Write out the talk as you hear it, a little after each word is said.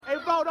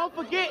bro. Don't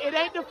forget, it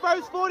ain't the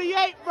first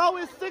 48, bro.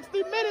 It's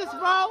 60 minutes,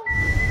 bro.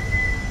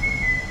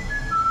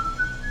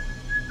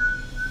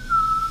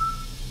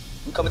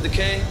 You coming to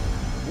King?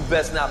 You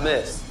best not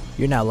miss.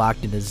 You're now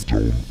locked into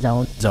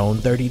Zone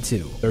 32.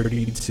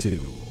 What's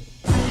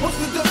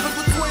the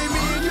difference between me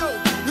and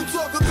you? You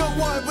talk a good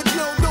one, but you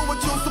don't know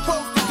what you're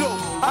supposed to do.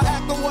 I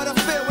act on what I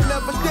feel and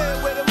never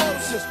deal with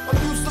emotions.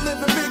 I'm used to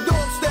living big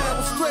dog style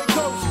with straight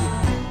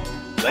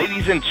coaches.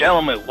 Ladies and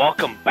gentlemen,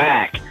 welcome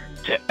back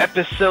to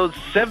episode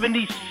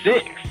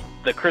 76,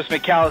 the Chris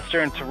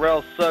McAlister and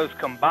Terrell Suggs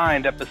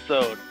combined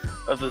episode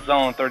of the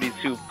Zone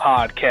 32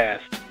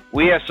 podcast.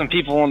 We have some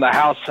people in the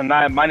house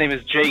tonight. My name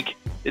is Jake.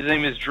 His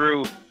name is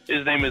Drew.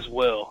 His name is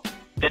Will.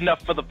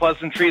 Enough for the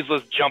pleasantries.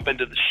 Let's jump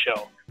into the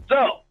show.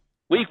 So,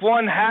 week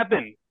one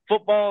happened.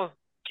 Football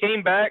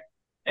came back,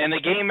 and a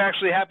game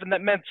actually happened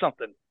that meant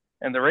something.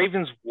 And the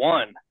Ravens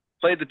won.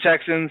 Played the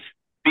Texans,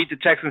 beat the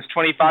Texans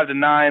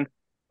 25-9.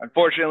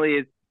 Unfortunately,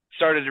 it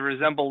started to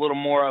resemble a little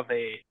more of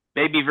a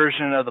baby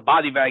version of the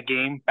body bag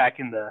game back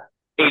in the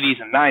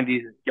 80s and 90s,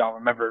 if y'all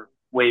remember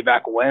way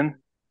back when.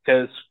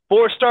 Because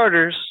four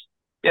starters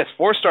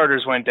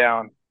went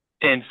down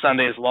in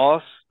Sunday's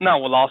loss.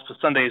 Not a loss, but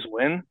Sunday's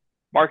win.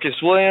 Marcus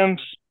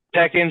Williams,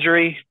 pec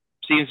injury,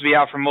 seems to be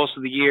out for most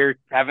of the year.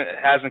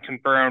 Hasn't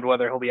confirmed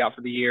whether he'll be out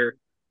for the year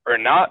or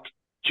not.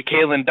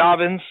 Ja'Kalen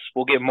Dobbins,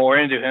 we'll get more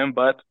into him,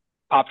 but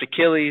popped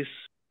Achilles,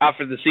 out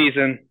for the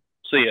season.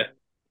 See ya.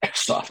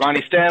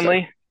 Ronnie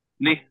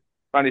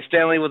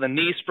Stanley with a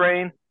knee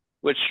sprain,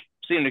 which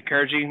seemed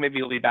encouraging. Maybe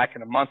he'll be back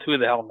in a month. Who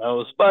the hell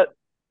knows? But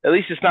at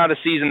least it's not a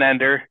season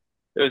ender.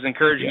 It was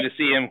encouraging to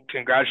see him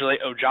congratulate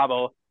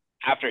Ojabo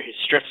after his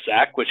strip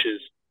sack, which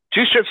is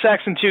 2 strip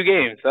sacks in 2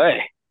 games.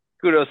 Hey,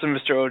 kudos to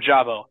Mr.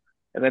 Ojabo.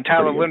 And then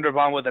Tyler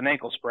Linderbaum with an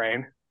ankle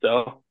sprain.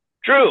 So,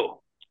 Drew,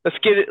 let's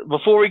get it.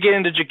 Before we get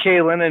into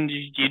Ja'Kalen and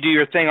you do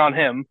your thing on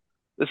him,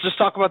 let's just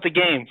talk about the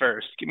game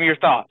first. Give me your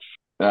thoughts.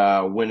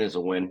 Win is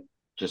a win.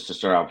 Just to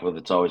start off with,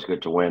 it's always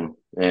good to win.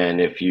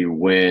 And if you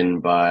win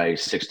by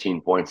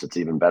 16 points, it's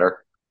even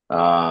better.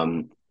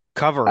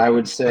 Cover. I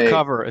would say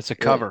cover. It's a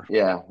cover.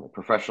 Yeah,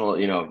 professional.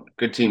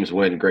 Good teams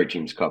win, great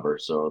teams cover.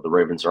 So the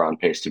Ravens are on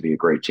pace to be a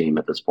great team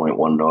at this point.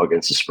 1-0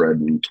 against the spread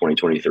in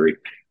 2023.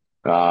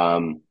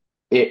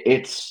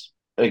 It's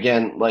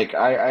again, like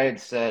I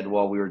had said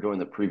while we were doing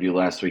the preview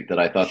last week, that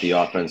I thought the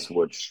offense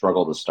would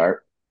struggle to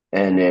start,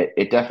 and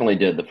it definitely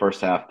did. The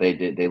first half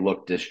they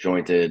looked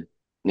disjointed.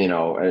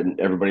 And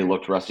everybody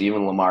looked rusty.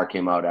 Even Lamar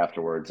came out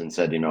afterwards and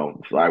said,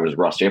 I was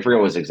rusty. I forget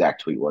what his exact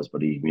tweet was,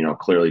 but he,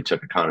 clearly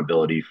took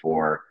accountability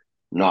for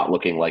not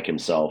looking like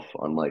himself,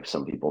 unlike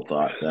some people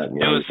thought that. It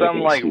was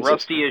something like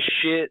rusty as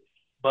shit,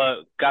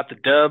 but got the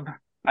dub.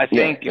 I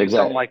think it was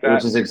something like that.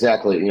 Which is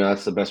exactly,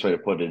 that's the best way to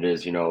put it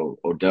is,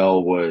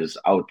 Odell was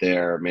out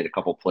there, made a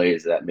couple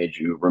plays that made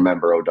you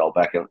remember Odell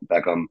Beckham.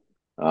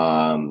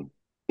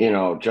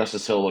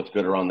 Justice Hill looked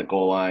good around the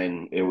goal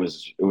line. It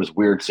was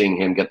weird seeing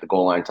him get the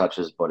goal line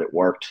touches, but it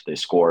worked. They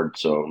scored,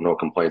 so no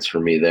complaints for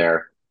me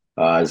there.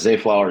 Zay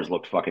Flowers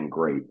looked fucking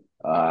great.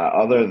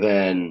 Other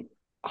than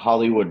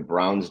Hollywood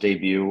Brown's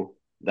debut,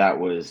 that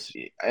was,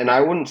 and I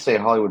wouldn't say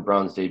Hollywood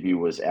Brown's debut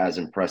was as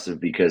impressive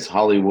because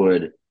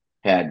Hollywood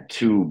had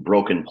 2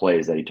 broken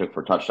plays that he took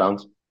for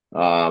touchdowns,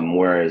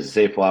 whereas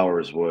Zay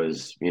Flowers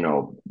was,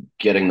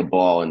 getting the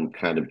ball and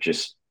kind of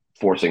just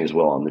forcing his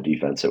will on the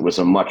defense. It was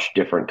a much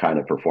different kind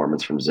of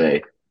performance from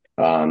Zay,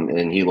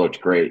 and he looked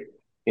great.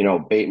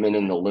 Bateman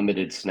in the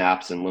limited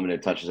snaps and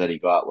limited touches that he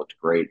got looked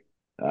great.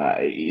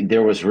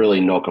 There was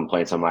really no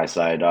complaints on my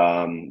side.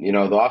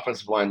 The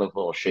offensive line looked a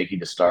little shaky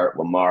to start.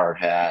 Lamar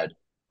had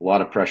a lot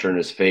of pressure in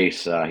his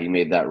face. He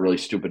made that really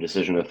stupid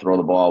decision to throw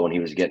the ball when he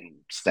was getting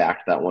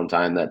stacked that one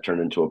time that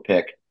turned into a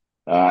pick.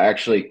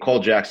 Actually, Cole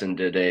Jackson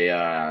did it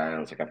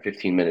was like a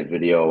 15-minute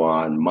video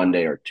on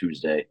Monday or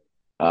Tuesday,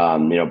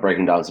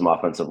 breaking down some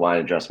offensive line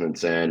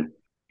adjustments and,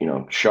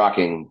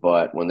 shocking.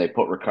 But when they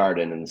put Ricard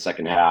in the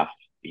second half,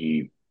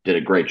 he did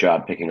a great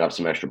job picking up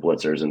some extra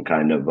blitzers and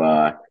kind of,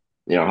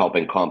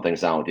 helping calm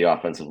things down with the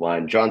offensive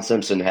line. John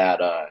Simpson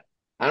had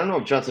I don't know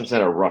if John Simpson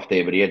had a rough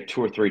day, but he had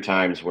 2 or 3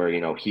 times where,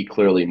 he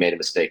clearly made a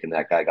mistake and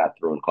that guy got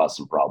through and caused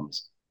some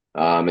problems.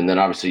 And then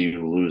obviously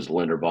you lose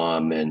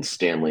Linderbaum and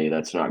Stanley.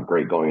 That's not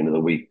great going into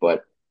the week,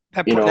 but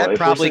that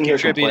probably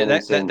contributed.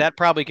 That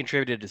probably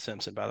contributed to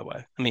Simpson, by the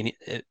way. I mean,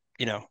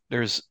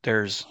 there's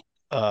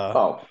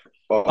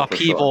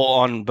upheaval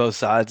on both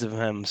sides of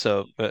him,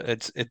 so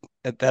that's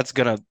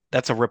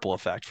a ripple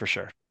effect for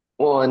sure.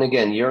 Well, and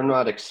again, you're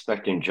not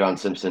expecting John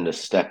Simpson to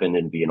step in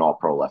and be an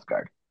all-pro left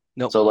guard.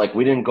 Nope. So,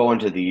 we didn't go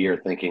into the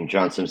year thinking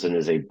John Simpson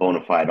is a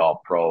bona fide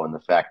all-pro, and the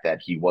fact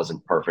that he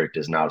wasn't perfect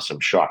is now some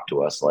shock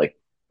to us.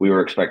 We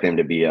were expecting him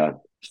to be a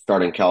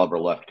starting caliber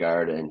left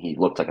guard, and he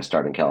looked like a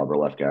starting caliber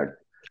left guard.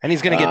 And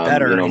he's going to get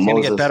better. He's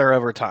going to get better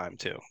over time,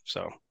 too.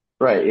 So.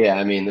 Right, yeah.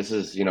 I mean, this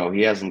is,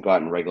 he hasn't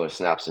gotten regular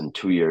snaps in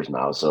 2 years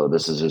now, so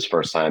this is his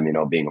first time,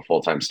 being a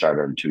full-time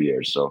starter in 2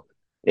 years. So,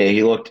 yeah,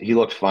 he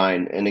looked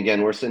fine. And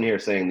again, we're sitting here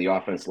saying the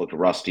offense looked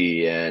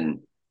rusty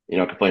and,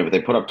 complain, but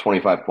they put up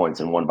 25 points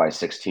and won by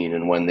 16.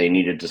 And when they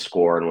needed to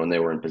score and when they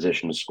were in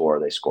position to score,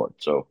 they scored.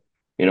 So,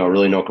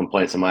 really no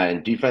complaints on my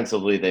end.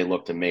 Defensively, they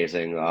looked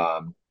amazing.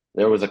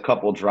 There was a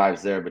couple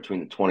drives there between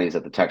the 20s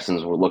that the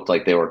Texans looked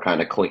like they were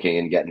kind of clicking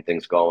and getting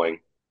things going.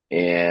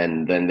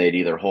 And then they'd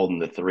either hold them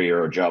to 3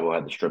 or Ojabo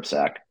had the strip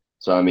sack.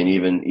 So, I mean,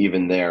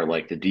 even there,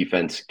 like the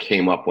defense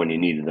came up when you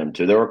needed them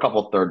to. There were a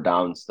couple third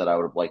downs that I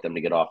would have liked them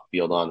to get off the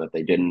field on that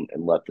they didn't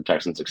and let the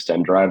Texans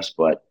extend drives.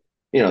 But,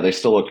 they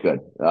still looked good.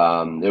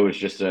 It was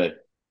just a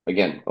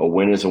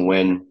win is a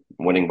win.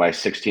 Winning by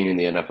 16 in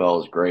the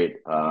NFL is great.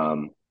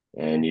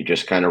 And you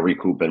just kind of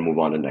recoup and move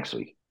on to next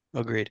week.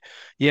 Agreed.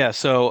 Yeah.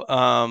 So,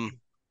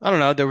 I don't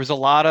know. There was a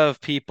lot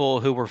of people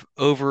who were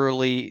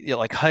overly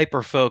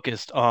hyper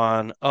focused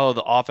on,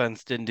 the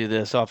offense didn't do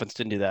this, offense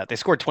didn't do that. They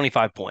scored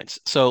 25 points.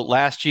 So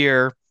last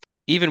year,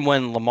 even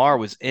when Lamar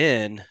was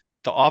in,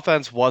 the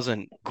offense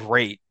wasn't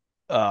great.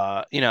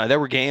 There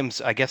were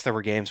games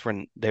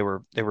when they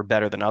were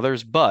better than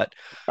others, but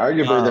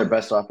arguably their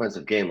best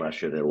offensive game last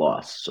year, they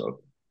lost. So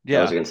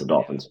that was against the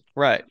Dolphins.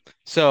 Right.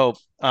 So,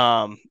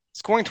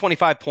 scoring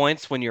 25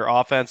 points when your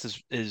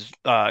offense is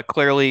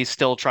clearly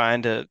still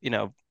trying to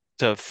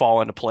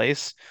fall into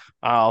place,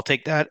 I'll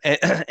take that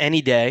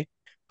any day.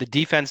 The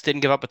defense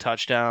didn't give up a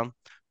touchdown,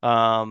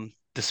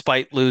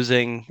 despite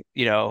losing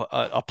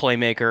a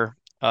playmaker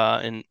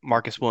in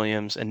Marcus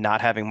Williams and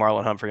not having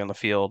Marlon Humphrey on the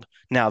field.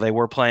 Now they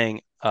were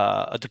playing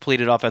a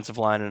depleted offensive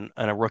line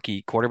and a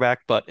rookie quarterback,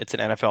 but it's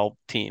an NFL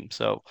team,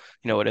 so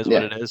it is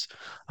what it is.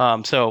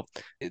 So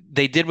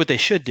they did what they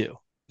should do,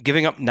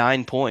 giving up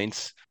 9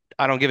 points.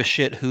 I don't give a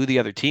shit who the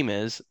other team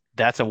is.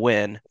 That's a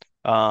win.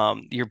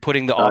 You're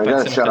putting the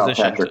offense in a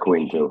position. Patrick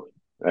Queen too.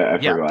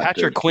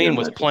 Patrick Queen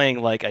was playing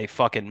like a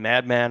fucking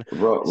madman.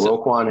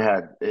 Roquan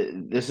had.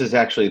 This is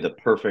actually the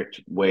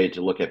perfect way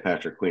to look at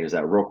Patrick Queen. Is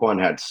that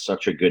Roquan had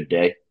such a good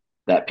day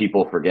that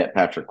people forget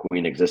Patrick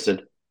Queen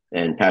existed,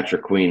 and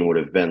Patrick Queen would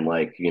have been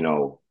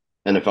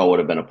NFL would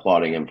have been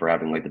applauding him for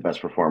having the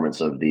best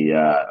performance of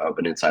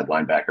an inside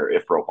linebacker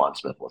if Roquan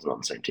Smith wasn't on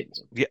the same team.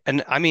 Yeah,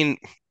 and I mean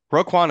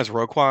Roquan is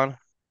Roquan.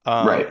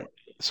 Right.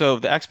 So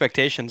the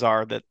expectations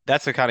are that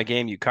that's the kind of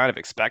game you kind of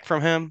expect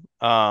from him.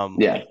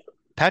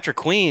 Patrick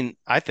Queen,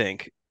 I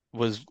think,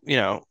 was,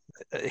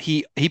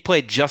 he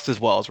played just as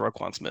well as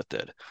Roquan Smith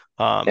did.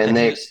 And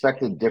they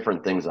expected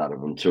different things out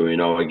of him too.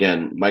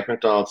 Again, Mike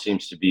Macdonald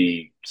seems to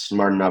be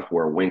smart enough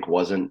where Wink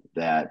wasn't,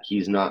 that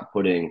he's not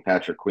putting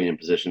Patrick Queen in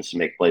positions to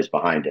make plays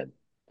behind him,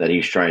 that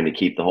he's trying to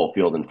keep the whole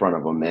field in front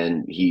of him.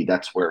 And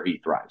that's where he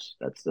thrives.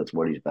 That's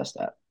what he's best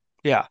at.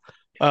 Yeah.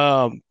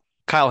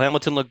 Kyle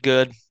Hamilton looked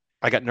good.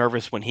 I got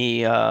nervous when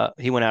he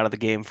went out of the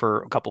game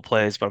for a couple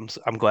plays, but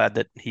I'm glad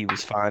that he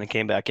was fine and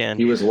came back in.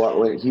 He was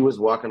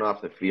walking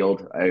off the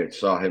field. I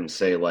saw him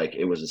say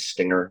it was a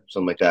stinger,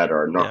 something like that,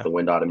 or knocked the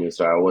wind out of me.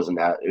 So I wasn't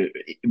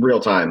real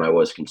time. I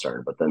was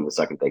concerned, but then the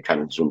second they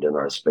kind of zoomed in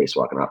on his face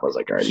walking off, I was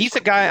like, all right. He's a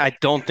guy I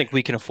don't think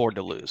we can afford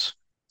to lose,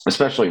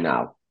 especially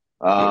now.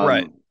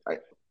 Right.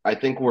 I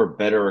think we're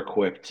better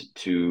equipped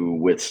to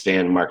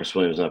withstand Marcus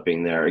Williams not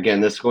being there.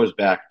 Again, this goes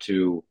back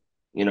to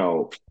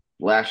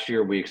last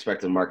year, we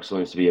expected Marcus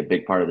Williams to be a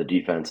big part of the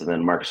defense, and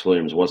then Marcus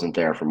Williams wasn't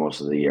there for most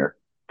of the year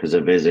because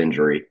of his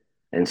injury.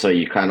 And so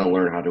you kind of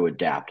learn how to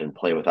adapt and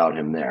play without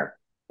him there.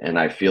 And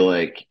I feel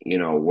like,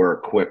 we're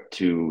equipped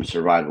to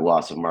survive the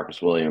loss of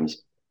Marcus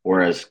Williams,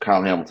 whereas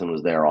Kyle Hamilton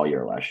was there all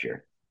year last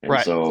year. And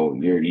so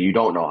you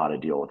don't know how to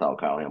deal without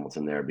Kyle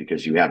Hamilton there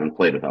because you haven't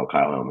played without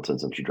Kyle Hamilton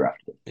since you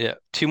drafted him. Yeah.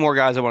 2 more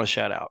guys I want to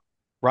shout out.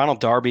 Ronald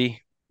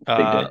Darby,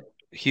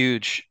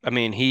 huge. I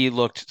mean, he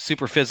looked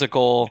super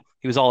physical.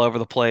 He was all over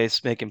the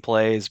place, making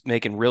plays,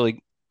 making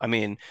really,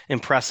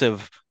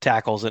 impressive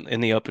tackles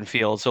in the open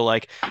field. So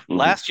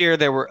last year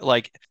there were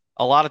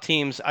a lot of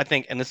teams, I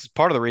think, and this is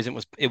part of the reason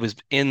it was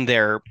in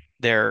their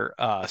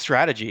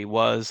strategy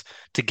was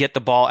to get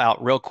the ball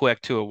out real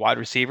quick to a wide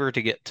receiver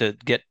to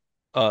get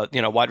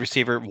wide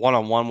receiver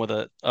one-on-one with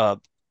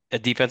a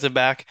defensive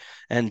back,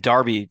 and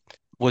Darby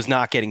was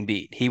not getting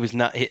beat. He was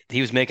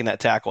making that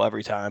tackle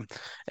every time.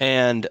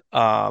 And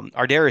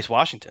Ardarius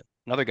Washington,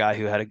 another guy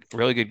who had a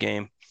really good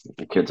game.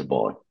 The kid's a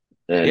baller.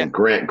 And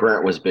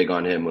Grant was big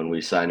on him when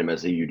we signed him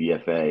as a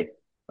UDFA.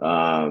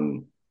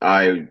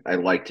 I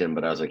liked him,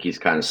 but I was like, he's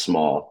kind of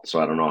small,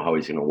 so I don't know how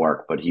he's going to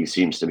work. But he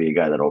seems to be a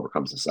guy that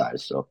overcomes the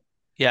size. So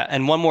yeah,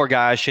 and one more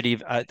guy I should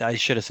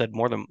have said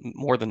more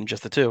than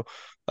just the two.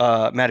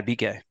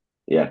 Matabike.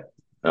 Yeah,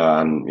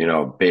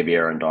 baby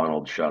Aaron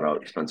Donald. Shout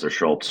out Spencer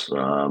Schultz,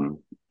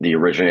 the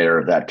originator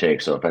of that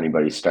take. So if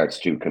anybody starts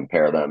to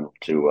compare him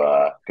to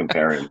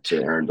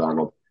Aaron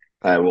Donald,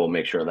 I will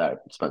make sure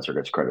that Spencer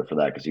gets credit for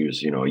that because he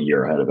was, a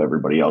year ahead of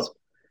everybody else.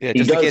 Yeah,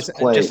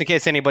 just in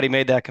case anybody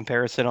made that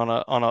comparison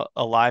on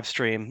a live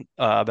stream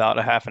about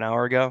a half an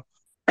hour ago.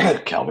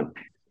 Calvin.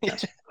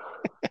 Yes.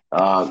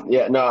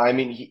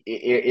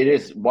 It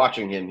is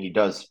watching him. He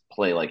does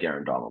play like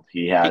Aaron Donald.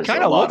 He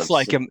kind of looks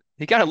like him.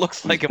 He kind of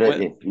looks like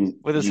him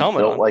with his helmet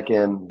built on. Like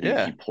him.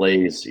 Yeah. He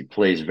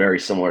plays very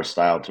similar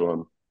style to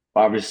him.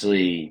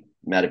 Obviously,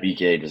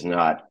 Madubuike does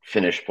not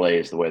finish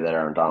plays the way that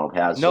Aaron Donald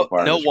has so No, far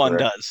in no his one career.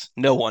 does.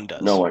 No one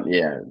does. No one,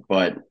 yeah.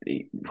 But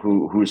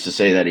who's to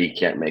say that he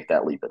can't make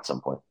that leap at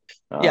some point?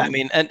 Yeah, I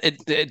mean, and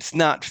it's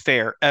not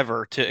fair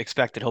ever to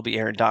expect that he'll be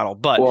Aaron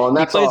Donald, but Well, and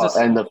he that's all.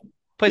 And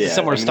plays a yeah,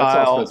 similar I mean that's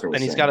all style, Spencer was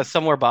and he's got a saying.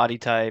 similar body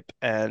type,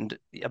 and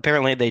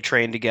apparently they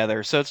train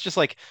together. So it's just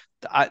like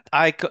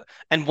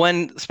and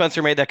when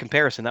Spencer made that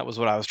comparison, that was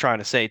what I was trying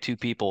to say to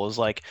people is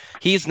like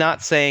he's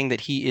not saying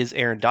that he is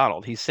Aaron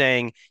Donald. He's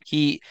saying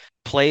he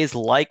plays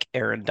like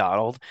Aaron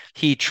Donald.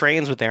 He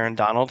trains with Aaron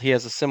Donald. He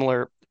has a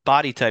similar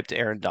body type to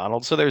Aaron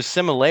Donald. So there's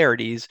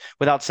similarities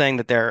without saying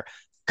that they're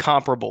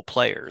comparable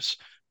players.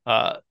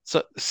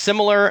 So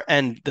similar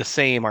and the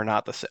same are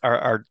not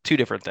are two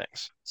different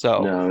things.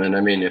 So No, and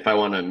I mean, if I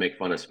want to make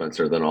fun of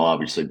Spencer, then I'll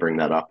obviously bring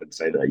that up and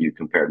say that you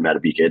compared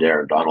Madubuike to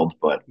Aaron Donald.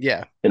 But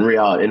yeah, in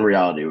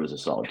reality, it was a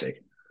solid take.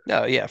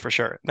 no, yeah, for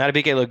sure.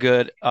 Matabike looked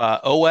good.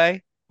 Owe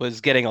was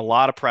getting a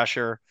lot of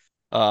pressure.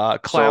 So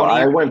Clowney,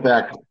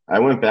 I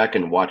went back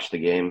and watched the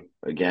game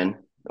again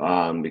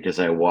because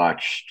I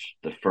watched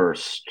the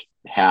first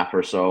half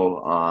or so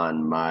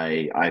on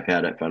my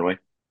iPad at Fenway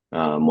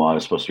while I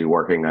was supposed to be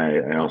working.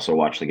 I also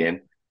watched the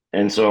game,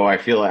 and so I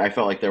felt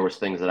like there was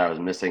things that I was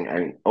missing. I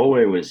mean,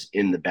 Owe was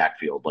in the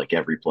backfield like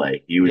every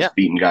play. He was yeah,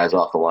 beating guys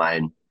off the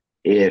line.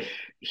 If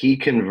he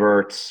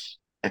converts,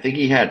 I think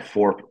he had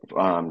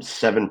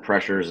seven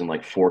pressures and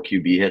like four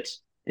QB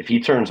hits. If he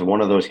turns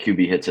one of those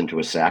QB hits into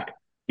a sack,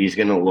 he's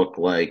going to look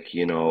like,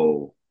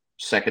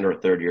 second or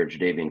third year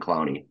Jadeveon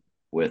Clowney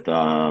with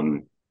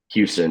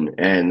Houston.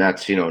 And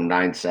that's,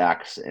 9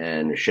 sacks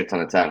and a shit ton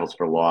of tackles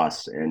for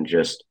loss and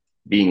just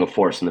being a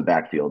force in the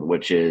backfield,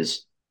 which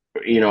is,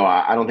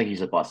 I don't think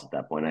he's a bust at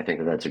that point. I think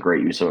that that's a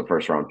great use of a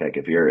first round pick.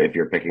 If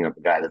you're picking up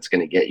a guy that's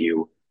going to get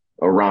you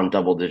around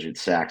double digit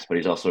sacks, but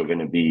he's also going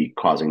to be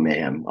causing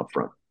mayhem up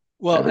front.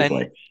 well, Every and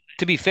play.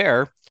 to be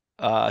fair,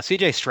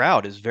 CJ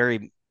Stroud is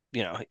very,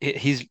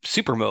 he's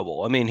super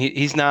mobile. I mean,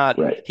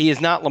 Right. he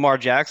is not Lamar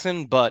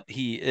Jackson, but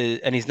he is,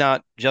 and he's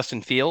not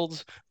Justin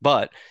Fields,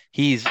 but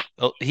he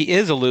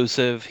is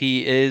elusive.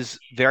 He is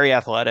very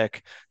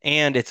athletic,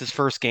 and it's his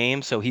first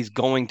game, so he's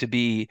going to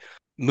be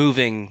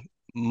moving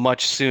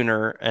much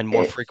sooner and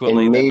more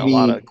frequently And than a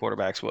lot of maybe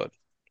quarterbacks would.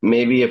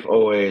 maybe if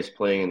Owe is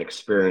playing an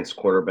experienced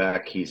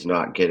quarterback, he's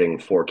not getting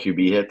four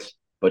QB hits,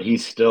 but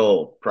he's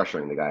still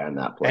pressuring the guy on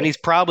that And play. he's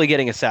probably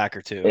getting a sack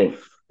or two And on a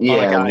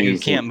yeah, and guy who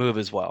he's can't move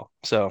as well.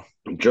 So,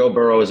 Joe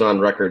Burrow is on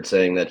record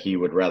saying that he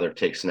would rather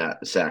take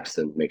sacks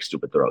than make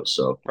stupid throws.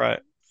 So right.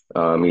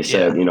 he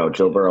said, Yeah.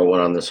 Joe Burrow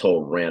went on this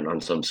whole rant on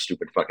some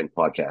stupid fucking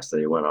podcast that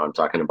he went on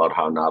talking about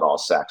how not all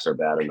sacks are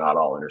bad and not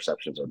all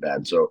interceptions are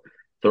bad. So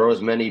throw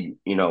as many,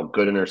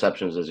 good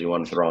interceptions as you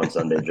want to throw on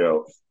Sunday,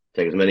 Joe.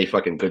 Take as many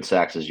fucking good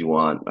sacks as you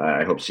want.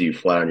 I hope to see you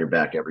flat on your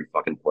back every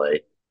fucking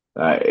play.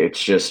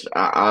 It's just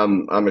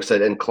I'm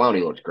excited, and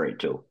Clowney looked great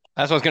too.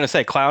 That's what I was going to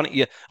say. Clowney,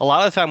 yeah, a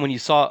lot of the time when you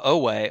saw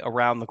Owe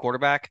around the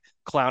quarterback,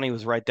 Clowney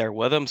was right there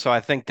with him. So I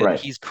think that Right.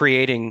 he's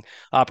creating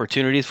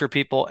opportunities for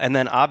people. And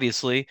then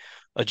obviously,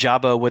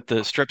 Ajabo with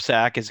the strip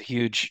sack is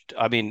huge.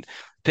 I mean,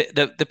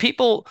 the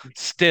people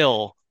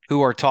still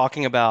who are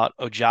talking about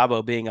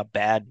Ojabo being a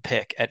bad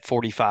pick at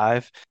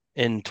 45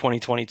 in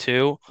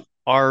 2022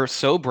 are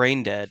so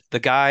brain dead. The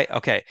guy,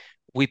 okay,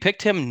 we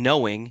picked him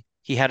knowing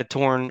he had a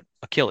torn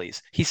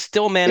Achilles. He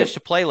still managed Yep. to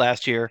play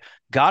last year,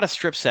 got a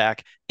strip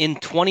sack in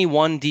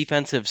 21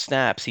 defensive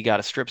snaps. He got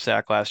a strip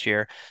sack last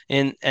year.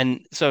 And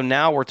so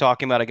now we're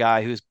talking about a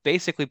guy who's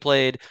basically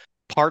played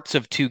parts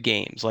of 2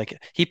 games. Like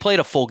he played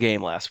a full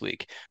game last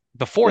week.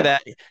 Before Yeah.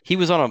 that, he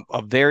was on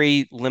a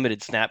very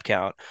limited snap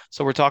count.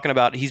 So we're talking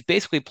about he's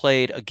basically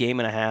played a game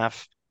and a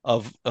half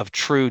of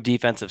true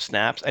defensive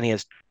snaps, and he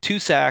has 2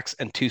 sacks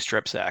and 2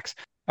 strip sacks.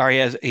 Or he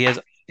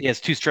has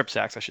 2 strip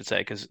sacks, I should say,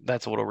 because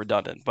that's a little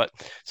redundant. But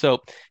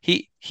so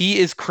he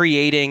is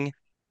creating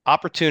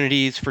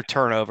opportunities for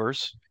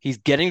turnovers. He's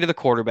getting to the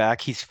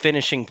quarterback. He's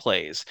finishing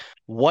plays.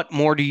 What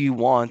more do you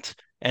want?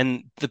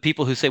 And the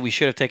people who say we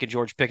should have taken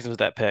George Pickens with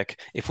that pick,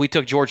 if we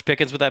took George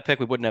Pickens with that pick,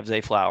 we wouldn't have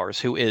Zay Flowers,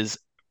 who is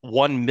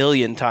 1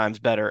 million times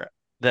better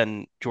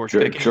than George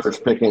Pickens.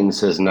 George Pickens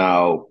has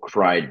now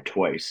cried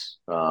twice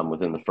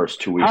within the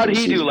first 2 weeks. How of did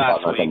the he do season last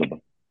about not week?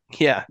 getting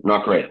Yeah.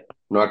 Not great.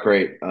 Not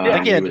great.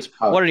 Again, he was,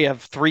 what did he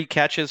have? 3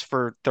 catches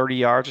for 30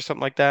 yards or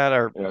something like that?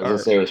 I was gonna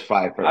say it was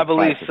I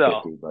believe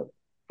 50, but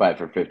 5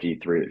 for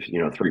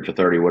 53, 3 for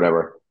 30,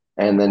 whatever.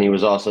 And then he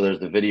was also there's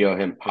the video of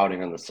him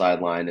pouting on the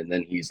sideline, and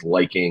then he's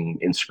liking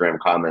Instagram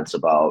comments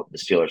about the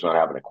Steelers not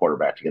having a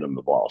quarterback to get him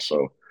the ball.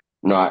 So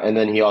not, and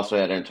then he also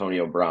had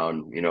Antonio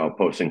Brown,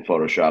 posting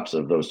photoshops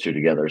of those two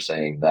together,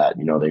 saying that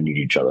they need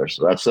each other.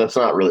 So that's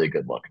not really a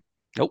good look.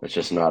 Nope. It's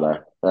just not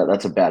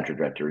that's a bad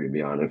trajectory to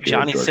be on. If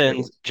Johnny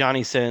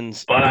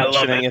Sins But I love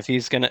questioning it.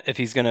 if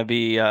he's gonna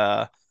be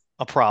a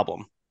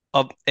problem.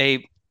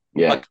 A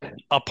Yeah,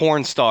 a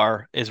porn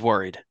star is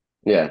worried.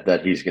 yeah,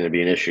 that he's going to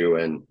be an issue.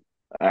 And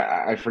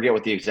I forget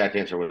what the exact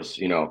answer was.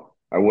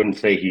 I wouldn't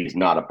say he's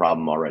not a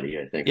problem already.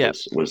 I think Yeah.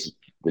 was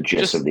the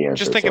gist of the answer.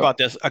 Just think about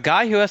this. A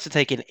guy who has to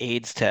take an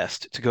AIDS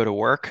test to go to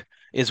work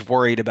is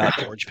worried about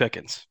George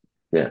Pickens.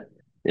 Yeah.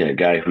 Yeah. A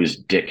guy whose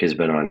dick has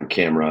been on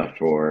camera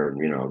for,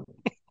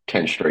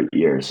 10 straight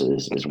years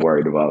is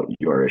worried about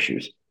your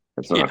issues.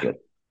 That's Yeah, not good.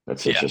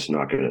 That's yeah, just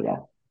not good at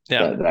all.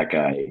 yeah. That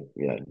guy,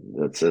 yeah,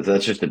 that's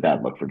just a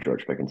bad look for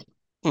George Pickens.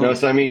 No, Mm.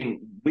 so I mean,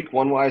 week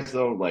one wise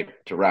though, like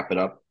to wrap it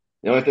up,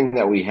 the only thing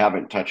that we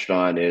haven't touched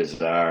on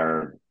is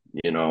our,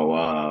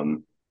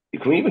 can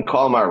we even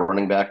call him our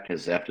running back?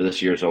 Because after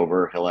this year's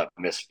over, he'll have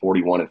missed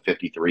 41 and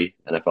 53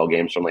 NFL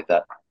games, something like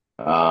that.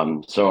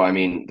 So I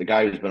mean, the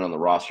guy who's been on the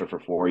roster for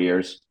 4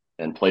 years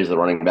and plays the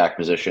running back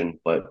position,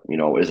 but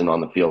isn't on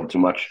the field too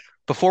much,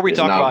 Before we is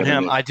talk now about going to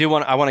him,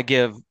 miss. I want to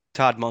give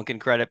Todd Monken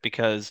credit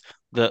because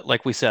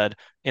like we said,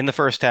 in the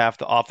first half,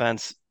 the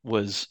offense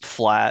was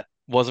flat,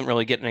 wasn't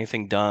really getting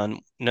anything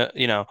done. No,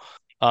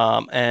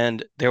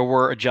 and there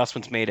were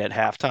adjustments made at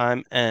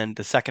halftime, and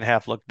the second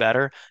half looked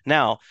better.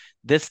 Now,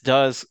 this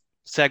does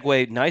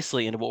segue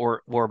nicely into what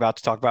we're about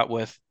to talk about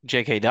with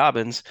J.K.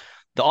 Dobbins.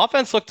 The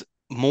offense looked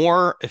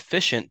more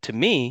efficient to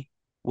me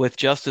with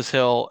Justice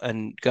Hill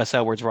and Gus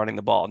Edwards running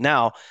the ball.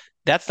 Now,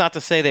 that's not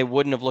to say they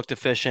wouldn't have looked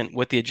efficient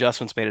with the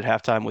adjustments made at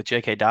halftime with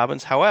J.K.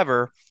 Dobbins.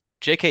 However,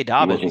 J.K. He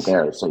wasn't Dobbins,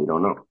 there, so you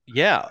don't know.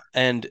 yeah,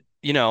 and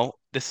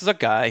this is a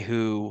guy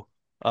who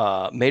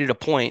made it a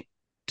point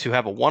to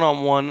have a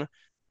one-on-one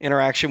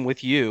interaction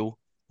with you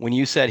when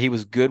you said he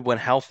was good when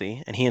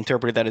healthy, and he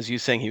interpreted that as you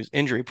saying he was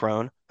injury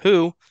prone,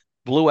 who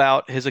blew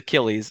out his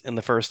Achilles in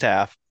the first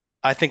half.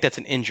 I think that's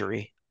an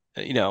injury.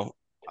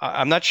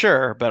 I'm not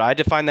sure, but I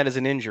define that as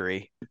an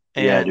injury.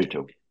 Yeah, I do And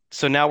too.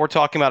 so now we're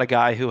talking about a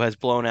guy who has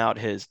blown out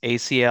his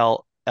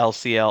ACL,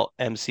 LCL,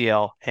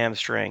 MCL,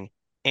 hamstring,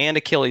 and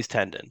Achilles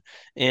tendon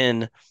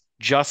in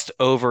just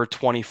over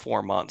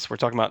 24 months. We're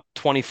talking about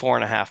 24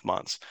 and a half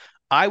months.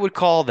 I would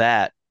call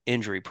that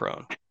injury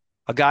prone.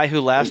 A guy who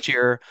last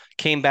year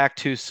came back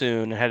too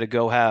soon and had to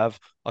go have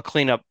a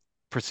cleanup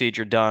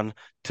procedure done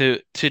to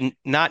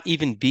not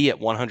even be at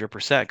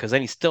 100% because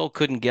then he still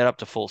couldn't get up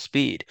to full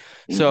speed.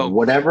 So,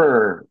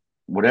 Whatever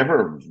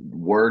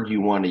word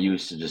you want to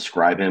use to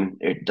describe him,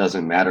 it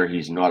doesn't matter.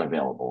 He's not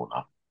available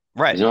enough.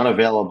 right. He's not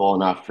available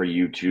enough for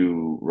you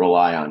to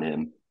rely on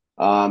him.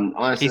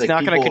 Honestly, He's like not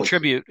going to people,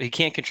 contribute. He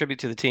can't contribute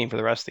to the team for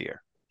the rest of the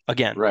year.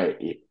 Again, right?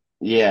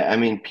 Yeah, I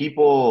mean,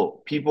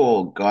 people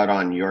got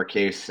on your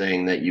case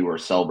saying that you were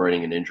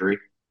celebrating an injury,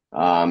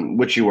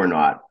 which you were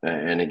not.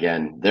 And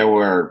again, there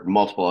were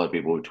multiple other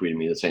people who tweeted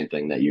me the same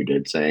thing that you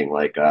did, saying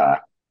like,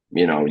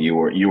 you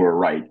were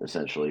right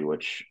essentially.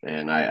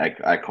 And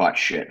I caught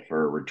shit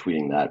for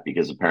retweeting that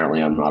because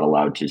apparently I'm not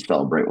allowed to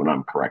celebrate when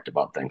I'm correct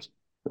about things.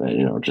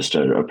 Just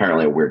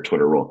apparently a weird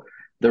Twitter rule.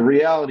 The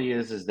reality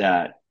is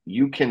that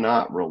you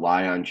cannot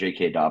rely on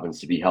J.K. Dobbins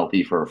to be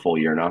healthy for a full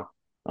year now.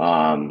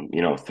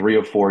 3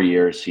 or 4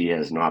 years he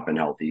has not been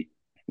healthy.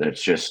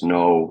 There's just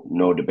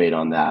no debate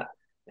on that.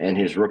 And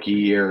his rookie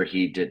year,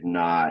 he did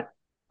not,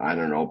 I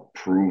don't know,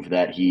 prove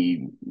that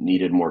he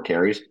needed more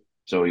carries.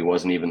 So he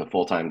wasn't even the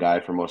full-time guy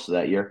for most of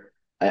that year.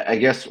 I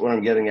guess what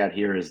I'm getting at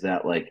here is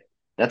that like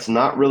that's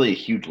not really a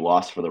huge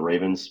loss for the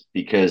Ravens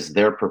because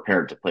they're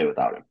prepared to play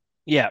without him.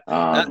 yeah,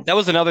 Um, that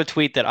was another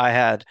tweet that I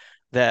had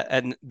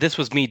and this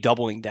was me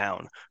doubling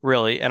down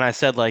really, and I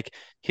said like,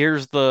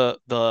 here's the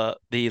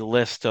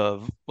list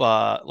of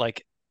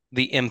like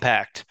the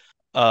impact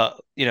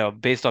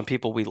based on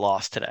people we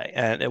lost today,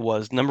 and it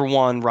was number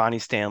one Ronnie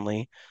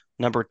Stanley,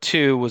 number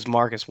two was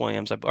Marcus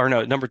Williams, or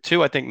no, number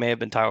two I think may have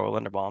been Tyler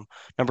Linderbaum,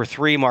 number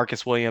three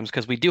Marcus Williams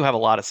because we do have a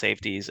lot of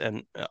safeties,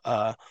 and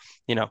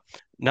you know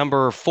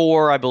number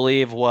four I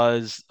believe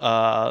was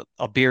a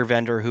beer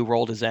vendor who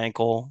rolled his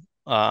ankle.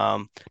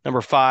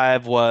 Number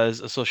five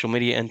was a social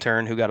media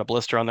intern who got a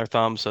blister on their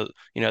thumb, so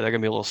they're gonna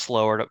be a little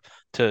slower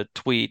to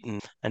tweet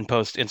and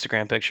post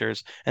Instagram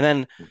pictures. And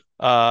then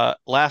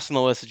last on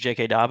the list is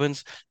J.K.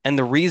 Dobbins. And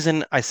the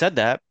reason I said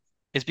that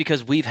is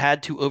because we've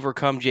had to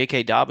overcome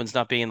J.K. Dobbins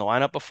not being in the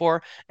lineup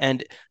before.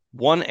 And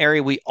one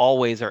area we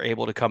always are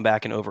able to come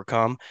back and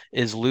overcome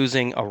is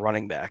losing a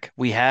running back.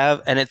 We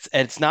have, and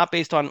it's not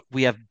based on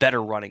we have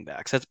better running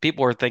backs. That's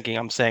people are thinking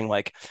I'm saying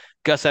like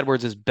Gus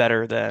Edwards is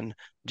better than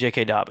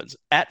J.K. Dobbins.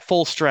 At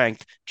full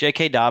strength,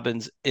 J.K.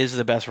 Dobbins is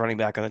the best running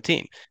back on the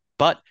team.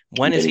 But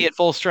when is he at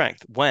full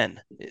strength?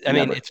 When? I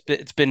mean, Never.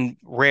 it's been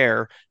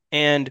rare,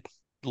 and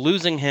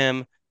losing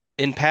him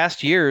in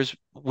past years,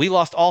 we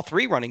lost all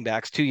three running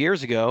backs 2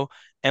 years ago,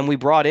 and we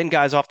brought in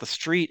guys off the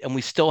street, and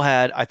we still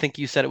had, I think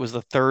you said it was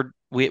the third,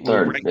 we were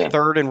Third, ranked yeah.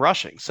 third in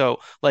rushing. So,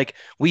 like,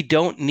 we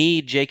don't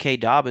need J.K.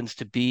 Dobbins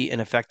to be an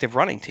effective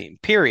running team,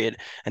 period.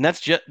 And that's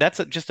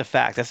just a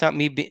fact. That's not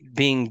me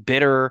being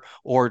bitter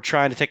or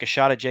trying to take a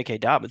shot at J.K.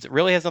 Dobbins. It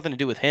really has nothing to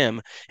do with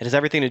him. It has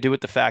everything to do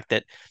with the fact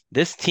that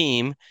this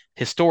team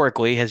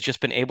historically has just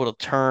been able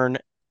to turn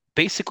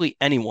basically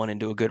anyone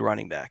into a good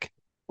running back.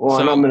 Well,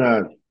 and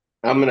So,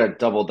 I'm gonna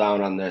double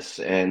down on this,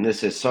 and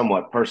this is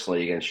somewhat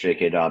personally against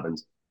J.K.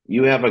 Dobbins.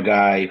 You have a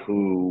guy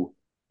who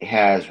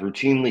has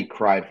routinely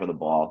cried for the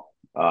ball,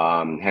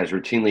 has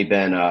routinely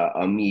been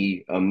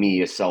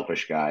a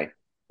selfish guy,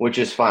 which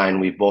is fine.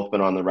 We've both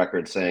been on the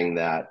record saying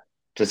that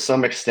to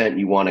some extent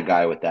you want a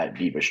guy with that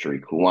diva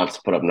streak who wants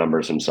to put up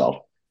numbers himself.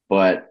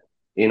 But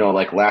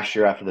like last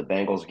year after the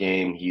Bengals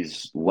game,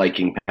 he's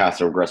liking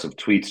passive aggressive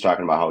tweets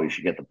talking about how he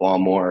should get the ball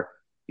more.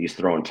 He's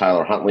throwing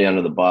Tyler Huntley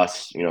under the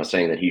bus,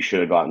 saying that he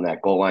should have gotten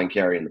that goal line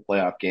carry in the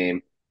playoff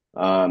game.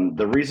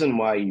 The reason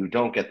why you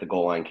don't get the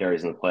goal line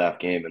carries in the playoff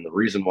game, and the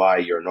reason why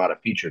you're not a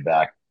featured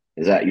back,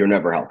 is that you're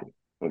never healthy.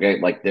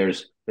 Okay, like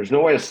there's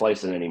no way to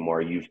slice it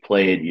anymore.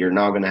 You're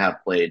now going to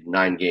have played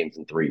 9 games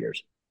in 3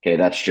 years. Okay,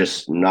 that's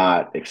just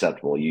not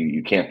acceptable.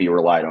 You can't be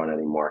relied on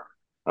anymore.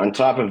 On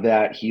top of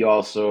that, he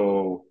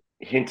also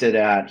hinted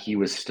at he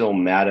was still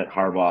mad at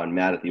Harbaugh and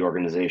mad at the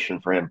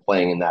organization for him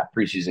playing in that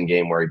preseason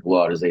game where he blew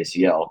out his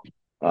ACL.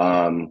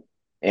 And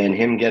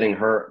him getting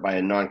hurt by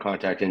a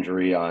non-contact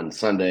injury on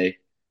Sunday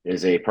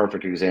is a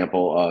perfect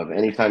example of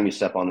anytime you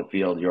step on the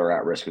field, you're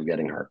at risk of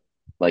getting hurt.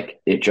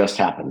 Like it just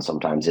happens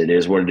sometimes. It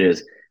is what it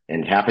is.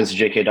 And it happens to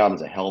J.K.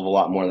 Dobbins a hell of a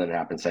lot more than it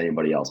happens to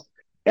anybody else.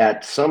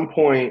 At some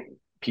point,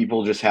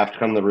 people just have to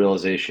come to the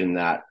realization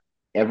that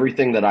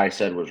everything that I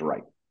said was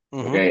right.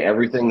 Mm-hmm. Okay,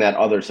 everything that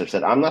others have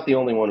said. I'm not the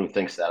only one who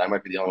thinks that. I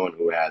might be the only one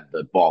who had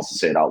the balls to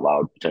say it out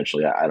loud,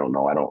 potentially. I don't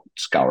know. I don't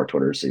scour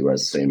Twitter to see who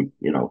has the same,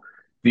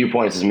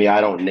 viewpoints as me.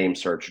 I don't name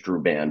search Drew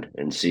Band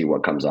and see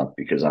what comes up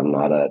because I'm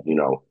not a,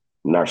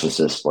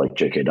 narcissist like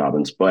J.K.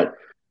 Dobbins. But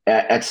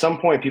at some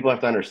point, people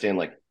have to understand,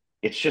 like,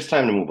 it's just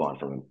time to move on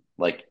from him.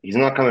 Like, he's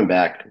not coming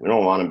back. We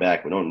don't want him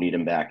back. We don't need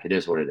him back. It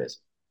is what it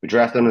is. We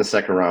drafted him in the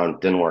second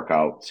round. Didn't work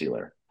out. See you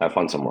later. Have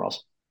fun somewhere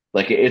else.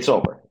 Like it's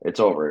over.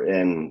 It's over.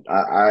 And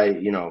I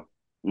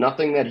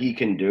nothing that he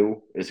can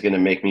do is going to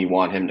make me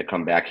want him to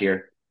come back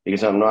here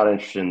because I'm not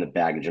interested in the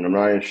baggage and I'm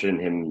not interested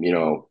in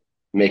him,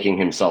 making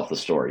himself the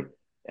story.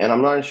 And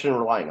I'm not interested in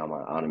relying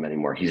on him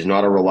anymore. He's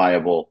not a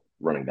reliable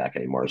running back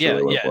anymore.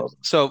 Really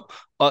So,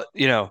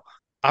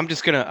 I'm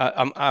just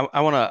gonna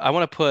I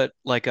want to put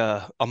like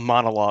a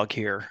monologue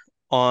here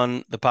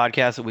on the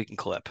podcast that we can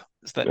clip.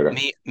 Is that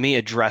me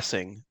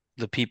addressing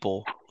the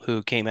people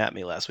who came at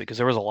me last week because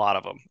there was a lot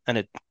of them,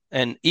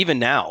 and even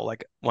now,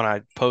 like when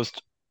I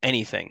post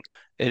anything,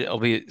 it'll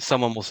be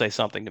someone will say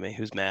something to me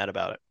who's mad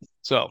about it.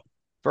 So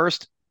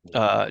first,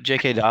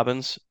 J.K.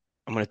 Dobbins,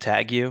 I'm going to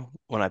tag you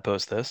when I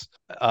post this.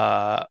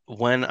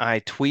 When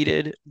I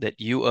tweeted that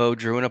you owe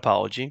Drew an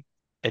apology,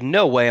 in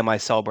no way am I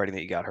celebrating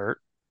that you got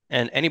hurt.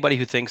 And anybody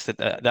who thinks that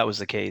that was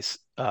the case,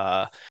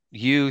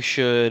 you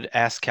should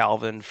ask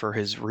Calvin for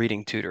his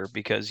reading tutor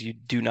because you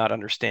do not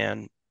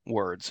understand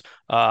words.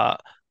 I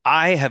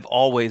have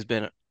always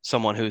been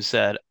someone who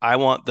said, I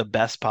want the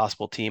best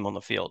possible team on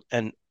the field.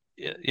 And,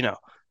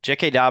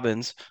 J.K.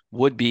 Dobbins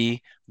would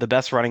be the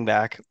best running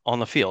back on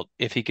the field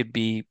if he could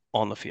be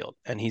on the field,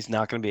 and he's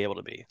not going to be able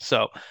to be.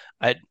 So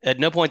at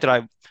no point did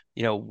I,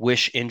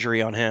 wish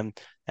injury on him,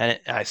 and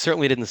I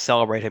certainly didn't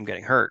celebrate him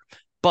getting hurt.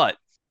 But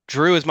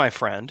Drew is my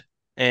friend,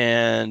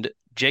 and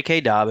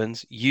J.K.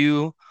 Dobbins,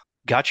 you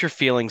got your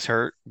feelings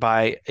hurt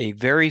by a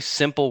very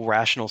simple,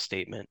 rational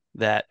statement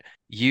that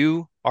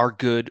you are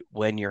good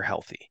when you're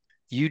healthy.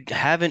 You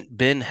haven't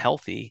been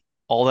healthy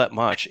all that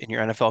much in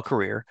your NFL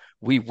career.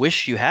 We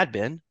wish you had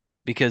been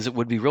because it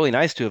would be really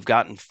nice to have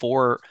gotten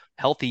 4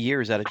 healthy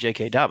years out of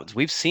J.K. Dobbins.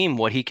 We've seen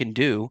what he can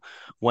do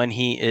when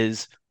he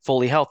is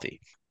fully healthy.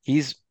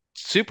 He's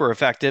super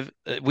effective.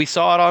 We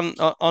saw it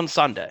on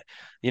Sunday.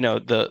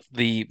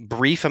 The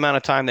brief amount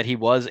of time that he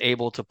was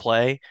able to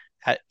play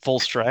at full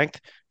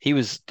strength, he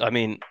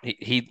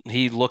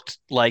looked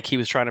like he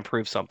was trying to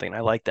prove something.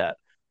 I like that.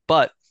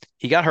 But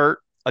he got hurt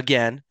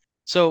again.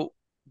 So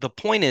the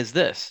point is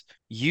this,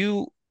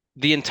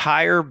 the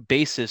entire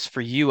basis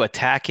for you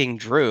attacking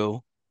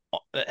Drew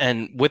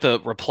and with a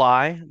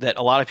reply that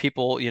a lot of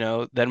people,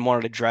 then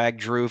wanted to drag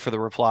Drew for the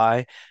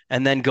reply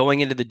and then going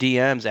into the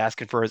DMs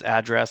asking for his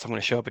address. I'm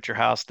going to show up at your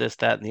house, this,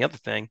 that, and the other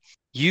thing.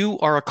 You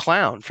are a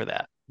clown for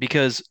that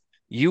because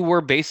you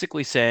were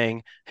basically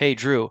saying, hey,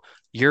 Drew,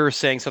 you're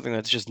saying something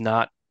that's just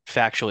not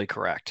factually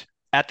correct.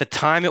 At the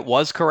time it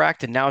was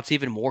correct and now it's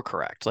even more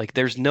correct. Like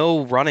there's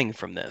no running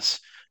from this.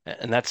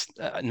 And that's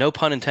no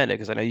pun intended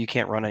because I know you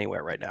can't run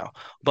anywhere right now.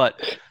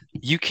 But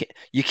you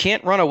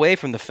can't run away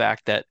from the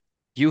fact that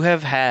you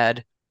have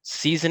had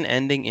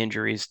season-ending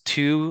injuries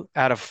 2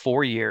 out of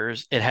 4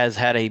 years. It has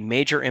had a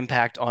major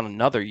impact on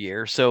another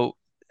year. So,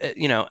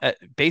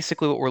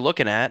 basically what we're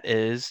looking at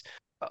is,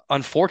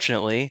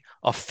 unfortunately,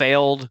 a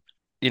failed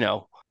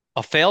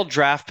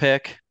draft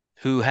pick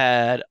who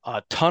had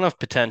a ton of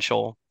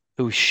potential,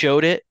 who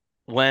showed it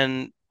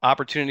when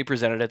opportunity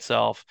presented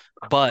itself,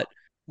 but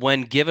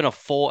when given a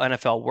full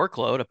NFL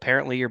workload,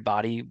 apparently your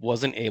body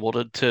wasn't able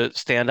to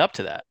stand up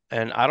to that.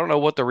 And I don't know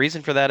what the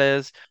reason for that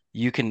is.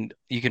 You can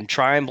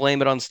try and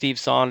blame it on Steve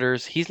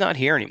Saunders. He's not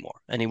here anymore,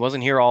 and he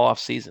wasn't here all off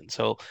season.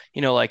 So,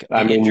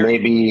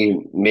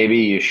 maybe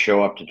you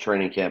show up to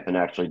training camp and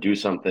actually do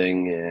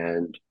something,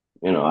 and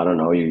I don't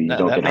know. You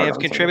don't that get may have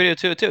contributed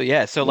to it too.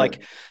 Yeah. So going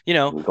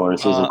to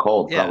season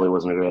cold probably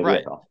wasn't a good idea.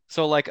 Right.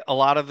 So a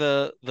lot of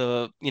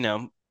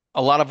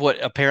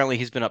what apparently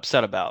he's been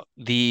upset about,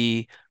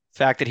 the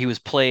fact that he was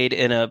played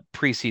in a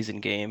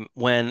preseason game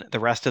when the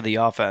rest of the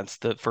offense,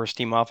 the first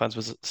team offense,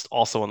 was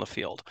also on the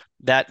field.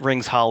 That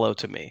rings hollow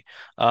to me.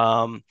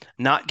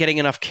 Not getting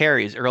enough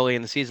carries early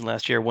in the season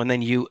last year when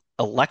then you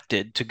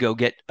elected to go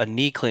get a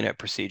knee cleanup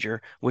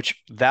procedure, which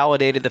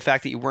validated the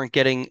fact that you weren't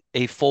getting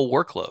a full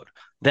workload.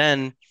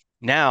 Then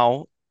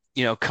now,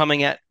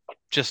 coming at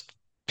just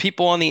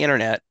people on the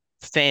internet,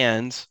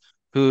 fans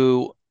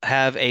who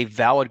have a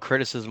valid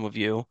criticism of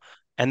you,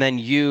 and then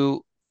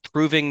you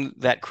proving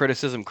that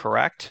criticism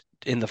correct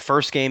in the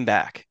first game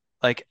back.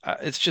 Like,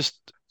 it's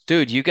just,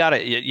 dude, you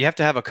have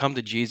to have a come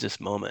to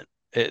Jesus moment.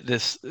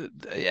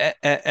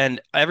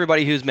 And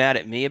everybody who's mad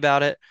at me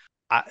about it,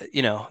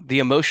 the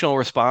emotional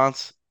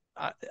response,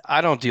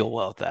 I don't deal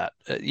well with that.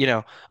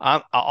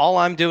 All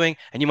I'm doing,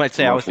 and you might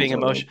say I was being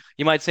emotional.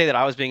 You might say that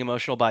I was being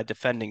emotional by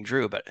defending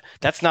Drew, but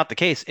that's not the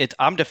case.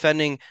 I'm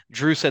defending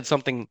Drew said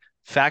something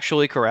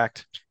factually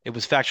correct. It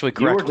was factually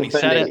correct when he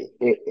said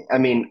it. I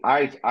mean,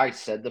 I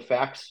said the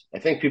facts. I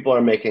think people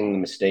are making the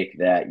mistake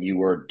that you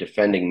were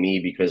defending me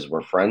because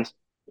we're friends.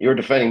 You were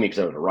defending me because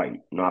I was right,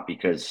 not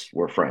because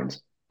we're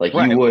friends. Like,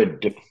 right.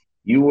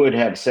 You would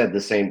have said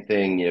the same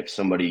thing if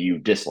somebody you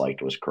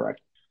disliked was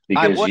correct.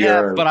 I would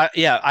have, but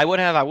I would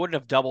have. I wouldn't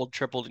have doubled,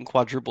 tripled, and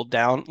quadrupled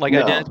down like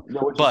I did.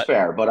 No, which is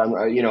fair. But I'm,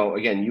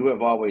 again, you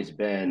have always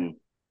been.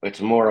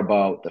 It's more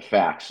about the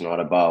facts, not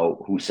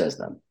about who says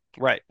them.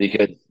 Right.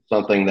 Because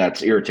something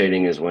that's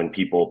irritating is when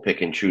people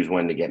pick and choose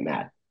when to get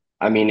mad.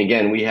 I mean,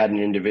 again, we had an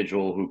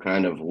individual who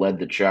kind of led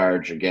the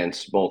charge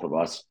against both of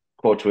us,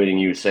 quote tweeting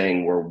you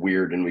saying we're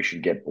weird and we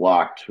should get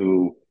blocked,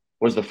 who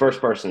was the first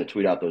person to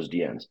tweet out those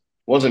DMs. It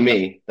wasn't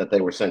me that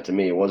they were sent to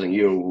me. It wasn't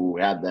you who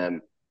had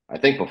them, I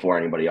think, before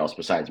anybody else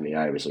besides me.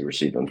 I obviously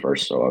received them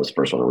first, so I was the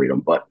first one to read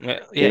them. But you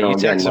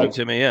texted them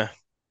to me, yeah.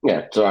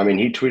 Yeah, so I mean,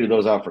 he tweeted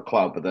those out for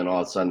clout, but then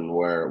all of a sudden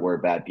we're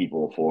bad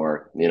people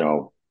for,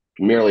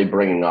 merely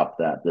bringing up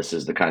that this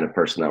is the kind of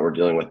person that we're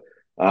dealing with.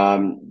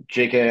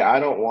 JK, I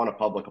don't want a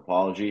public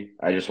apology.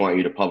 I just want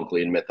you to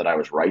publicly admit that I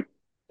was right.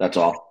 That's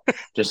all.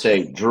 Just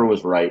say Drew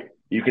was right.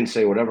 You can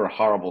say whatever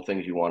horrible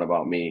things you want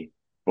about me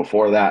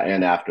before that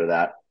and after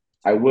that.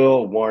 I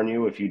will warn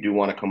you, if you do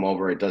want to come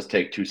over, it does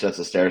take 2 sets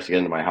of stairs to get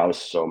into my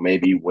house. So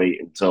maybe wait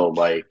until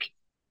I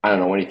don't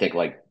know, when you think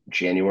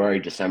January,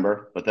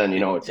 December. But then,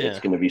 it's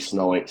going to be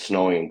snowing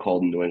and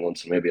cold in New England.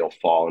 So maybe he'll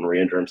fall and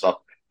re-injure himself.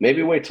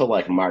 Maybe wait till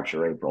March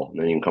or April, and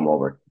then you can come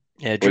over.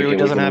 Yeah, Drew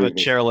doesn't have a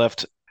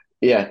chairlift.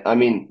 Yeah, I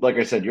mean, like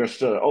I said, you're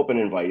still open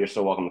invite. You're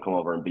still welcome to come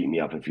over and beat me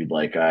up if you'd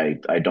like. I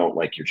don't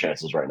like your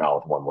chances right now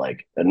with one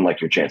leg. I didn't like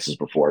your chances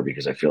before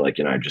because I feel like,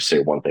 I just say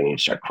one thing and you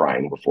start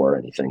crying before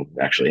anything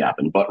actually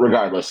happened. But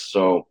regardless,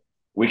 so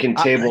we can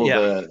table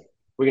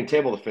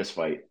the fist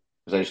fight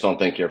because I just don't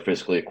think you're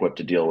physically equipped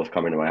to deal with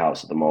coming to my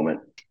house at the moment.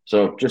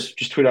 So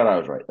just tweet out I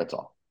was right. That's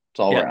all.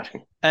 That's all we're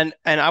asking. And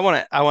I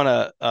want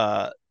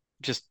to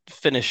just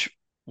finish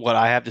what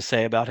I have to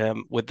say about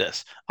him with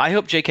this. I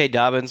hope J.K.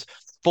 Dobbins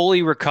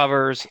fully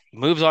recovers,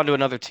 moves on to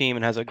another team,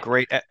 and has a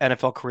great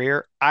NFL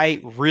career. I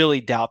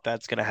really doubt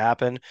that's going to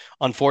happen,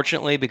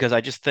 unfortunately, because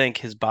I just think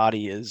his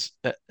body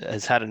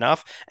has had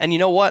enough. And you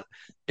know what?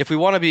 If we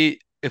want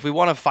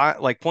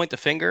to point the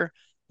finger,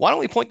 why don't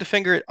we point the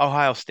finger at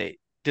Ohio State?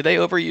 Did they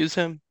overuse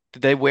him?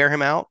 Did they wear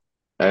him out?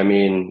 I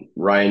mean,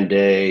 Ryan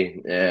Day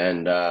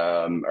and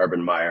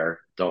Urban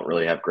Meyer don't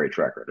really have great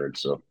track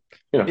records, so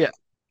yeah.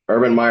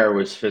 Urban Meyer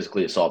was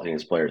physically assaulting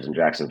his players in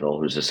Jacksonville.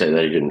 Who's to say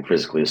that he didn't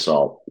physically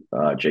assault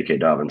J.K.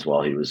 Dobbins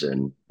while he was at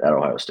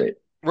Ohio State?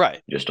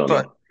 Right. You just don't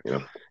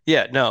know.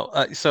 Yeah, no.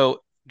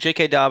 So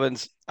J.K.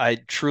 Dobbins, I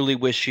truly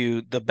wish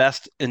you the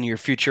best in your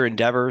future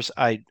endeavors.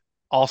 I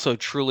also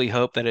truly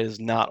hope that it is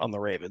not on the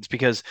Ravens,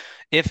 because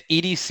if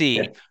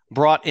EDC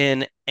brought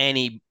in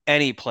any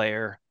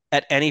player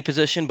at any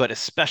position, but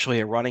especially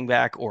a running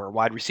back or a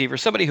wide receiver,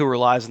 somebody who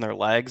relies on their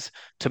legs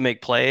to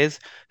make plays,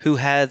 who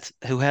has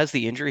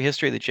the injury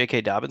history that J.K.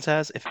 Dobbins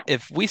has,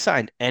 if we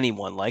signed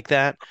anyone like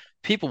that,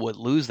 people would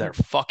lose their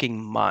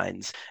fucking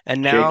minds.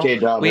 And now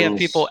we have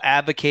people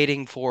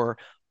advocating for,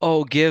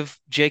 give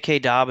J.K.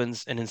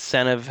 Dobbins an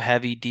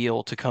incentive-heavy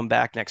deal to come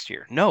back next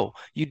year. No,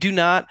 you do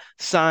not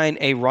sign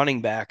a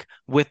running back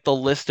with the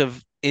list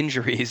of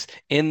injuries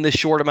in the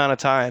short amount of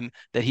time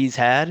that he's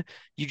had.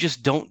 You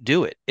just don't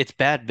do it. It's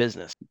bad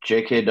business.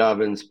 J.K.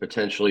 Dobbins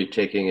potentially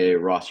taking a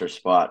roster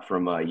spot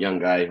from a young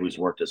guy who's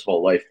worked his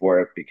whole life for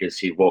it because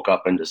he woke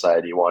up and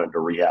decided he wanted to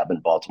rehab in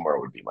Baltimore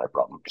would be my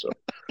problem. So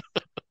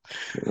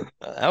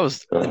that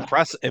was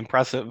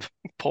impressive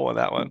pulling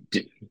that one.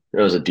 It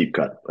was a deep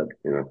cut, but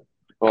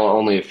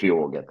only a few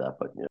will get that.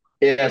 But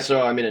yeah.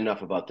 So I mean,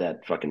 enough about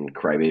that fucking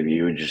crybaby.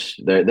 You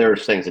just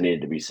there's things that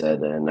needed to be said,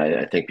 and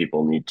I think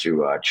people need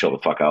to chill the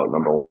fuck out.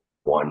 Number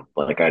one,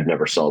 I'd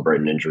never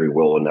celebrate an injury.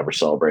 Will would never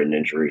celebrate an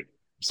injury.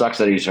 Sucks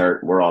that he's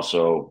hurt. We're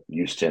also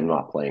used to him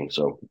not playing.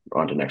 So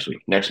on to next week.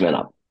 Next man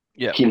up.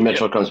 Yeah. Keenan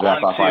Mitchell comes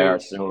back off IR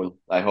soon.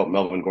 I hope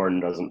Melvin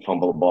Gordon doesn't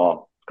fumble the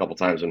ball a couple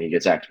times when he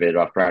gets activated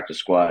off practice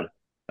squad.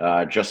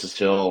 Justice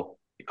Hill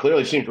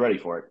clearly seems ready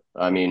for it.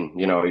 I mean,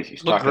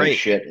 he's Looked talking great.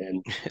 shit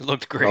and It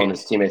looked telling great.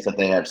 his teammates that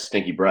they have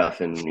stinky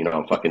breath and,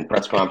 fucking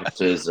press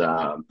conferences,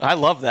 I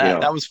love you that. know,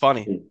 That was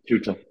funny.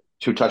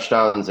 two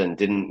touchdowns and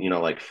didn't,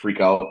 like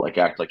freak out, like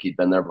act like he'd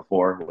been there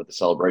before with the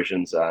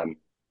celebrations.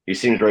 He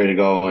seems ready to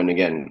go. And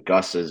again,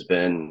 Gus has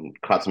been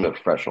consummate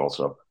professional.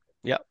 So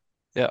Yep.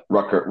 Yep.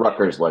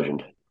 Rutgers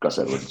legend, Gus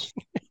Edwards.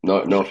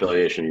 No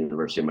affiliation,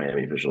 University of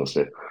Miami official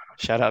estate.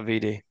 Shout out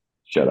VD.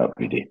 Shut up,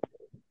 VD.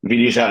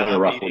 VD's Shout having a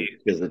out rough VD. week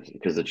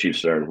because the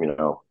Chiefs are,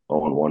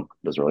 0-1.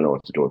 Doesn't really know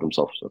what to do with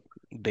himself. So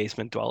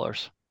Basement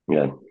dwellers.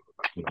 yeah,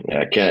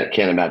 I can't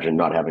imagine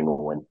not having a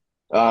win.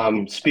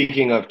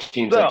 Speaking of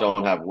teams that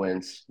don't have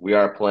wins, we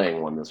are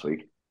playing one this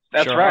week.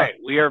 That's Sure right.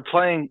 We are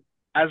playing,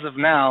 as of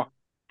now,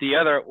 we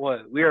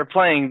are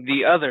playing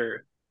the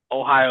other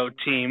Ohio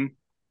team,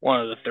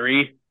 one of the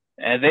three,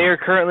 and they are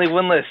currently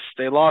winless.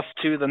 They lost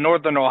to the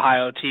Northern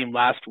Ohio team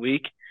last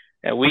week,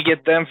 and we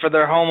get them for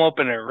their home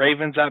opener.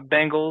 Ravens at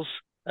Bengals,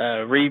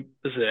 a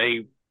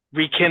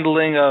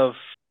rekindling of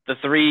the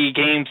 3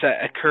 games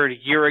that occurred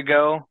a year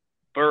ago.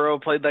 Burrow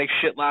played like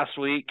shit last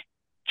week.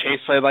 Chase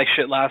played like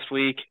shit last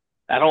week.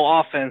 That whole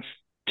offense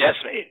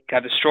decimated,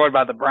 got destroyed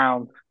by the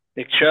Browns.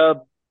 Nick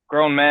Chubb,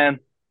 grown man,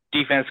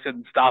 defense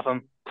couldn't stop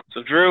him.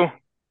 So, Drew,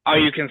 are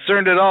you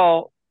concerned at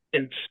all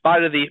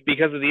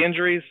because of the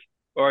injuries,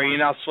 or are you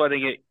not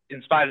sweating it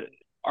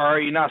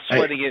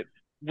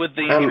with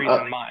the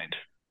injuries in mind?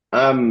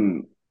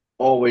 I'm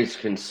always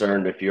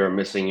concerned if you're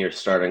missing your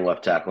starting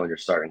left tackle and your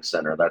starting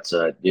center. That's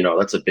a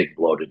big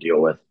blow to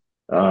deal with.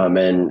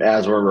 And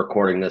as we're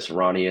recording this,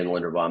 Ronnie and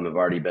Linderbaum have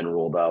already been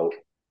ruled out,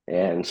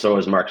 and so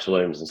is Marcus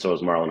Williams, and so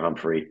is Marlon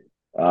Humphrey.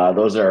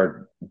 Those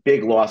are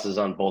big losses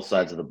on both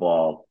sides of the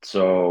ball.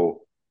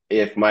 So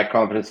if my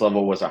confidence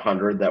level was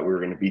 100 that we were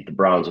going to beat the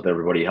Browns with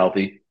everybody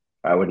healthy,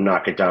 I would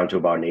knock it down to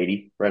about an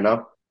 80 right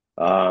now.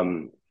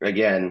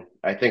 Again,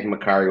 I think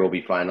Makari will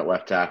be fine at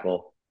left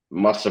tackle.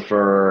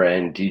 Mustafa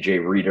and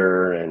DJ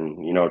Reader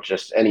and,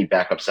 just any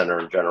backup center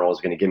in general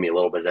is going to give me a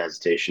little bit of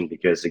hesitation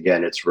because,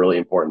 again, it's really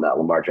important that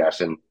Lamar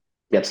Jackson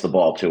gets the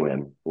ball to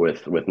him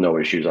with no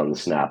issues on the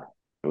snap.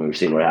 And we've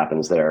seen what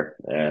happens there.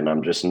 And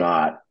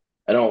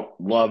I don't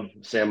love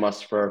Sam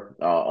Mustafa.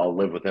 I'll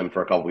live with him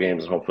for a couple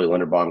games and hopefully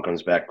Linderbaum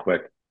comes back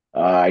quick.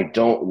 I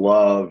don't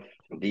love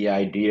the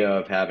idea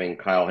of having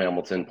Kyle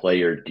Hamilton play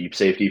your deep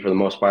safety for the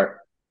most part.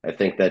 I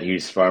think that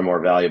he's far more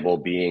valuable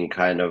being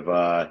kind of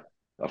a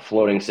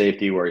floating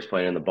safety where he's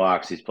playing in the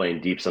box. He's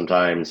playing deep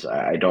sometimes.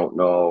 I don't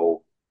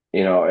know.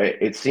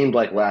 It seemed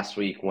like last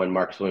week when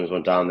Marcus Williams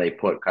went down, they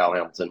put Kyle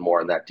Hamilton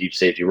more in that deep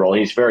safety role.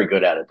 He's very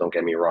good at it, don't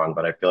get me wrong,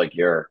 but I feel like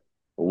you're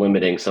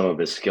limiting some of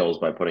his skills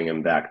by putting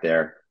him back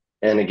there.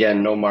 And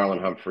again, no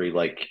Marlon Humphrey.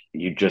 Like,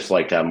 you just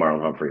like to have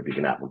Marlon Humphrey if you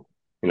can have him.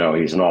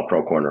 He's an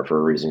all-pro corner for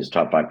a reason. He's a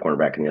top 5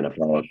 cornerback in the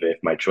NFL. If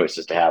my choice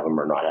is to have him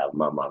or not have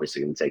him, I'm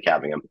obviously going to take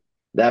having him.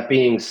 That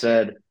being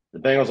said, the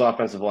Bengals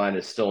offensive line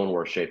is still in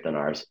worse shape than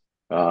ours.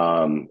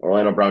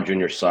 Orlando Brown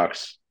Jr.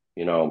 sucks.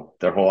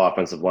 Their whole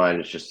offensive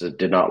line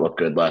did not look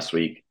good last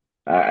week.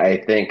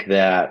 I think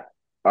that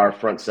our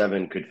front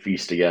seven could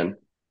feast again.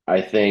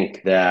 I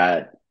think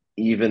that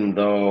even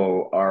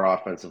though our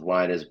offensive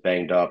line is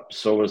banged up,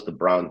 so was the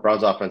Browns. The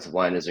Browns' offensive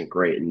line isn't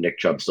great, and Nick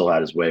Chubb still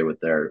had his way with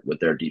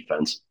their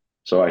defense.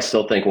 So I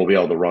still think we'll be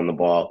able to run the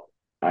ball.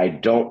 I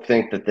don't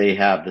think that they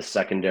have the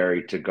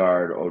secondary to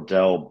guard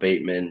Odell,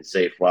 Bateman,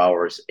 Zay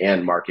Flowers,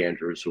 and Mark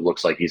Andrews, who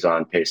looks like he's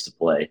on pace to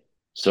play.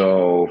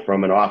 So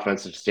from an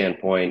offensive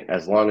standpoint,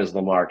 as long as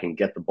Lamar can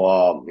get the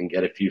ball and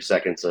get a few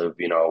seconds of,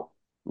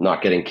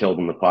 not getting killed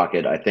in the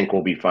pocket, I think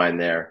we'll be fine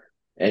there.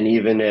 And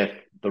even if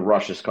the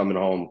rush is coming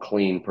home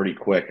clean pretty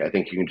quick, I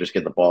think you can just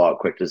get the ball out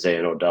quick to Zay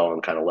and Odell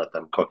and kind of let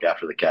them cook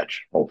after the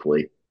catch,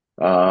 hopefully.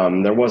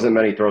 There wasn't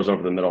many throws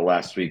over the middle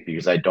last week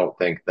because I don't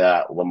think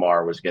that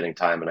Lamar was getting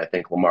time, and I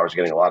think Lamar was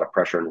getting a lot of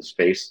pressure in his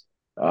face.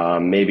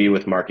 Maybe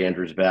with Mark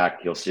Andrews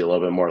back, you'll see a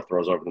little bit more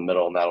throws over the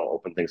middle, and that'll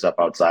open things up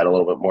outside a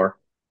little bit more,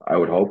 I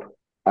would hope.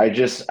 I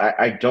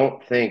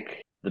don't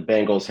think the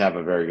Bengals have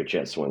a very good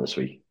chance to win this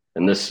week.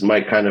 And this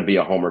might kind of be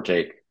a homer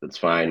take. That's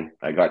fine.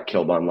 I got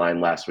killed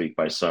online last week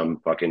by some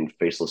fucking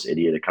faceless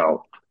idiot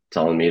account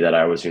telling me that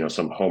I was,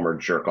 some homer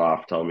jerk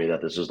off, telling me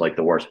that this was like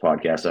the worst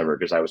podcast ever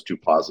because I was too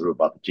positive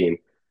about the team.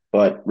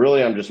 But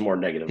really, I'm just more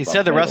negative. He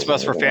said the rest of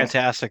us were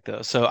fantastic,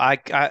 though. So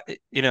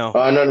No.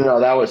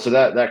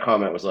 That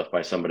comment was left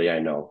by somebody I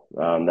know.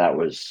 That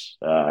was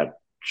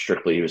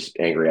strictly he was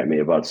angry at me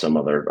about some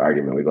other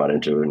argument we got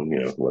into,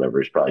 and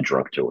whatever. He's probably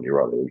drunk too when he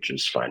wrote it, which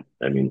is fine.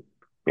 I mean,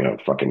 I'm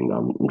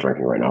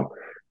drinking right now.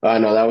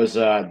 No, that was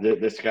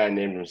this guy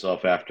named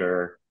himself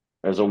after.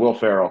 There's a Will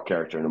Ferrell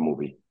character in a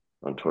movie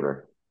on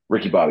Twitter.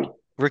 Ricky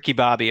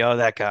Bobby. Oh,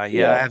 that guy.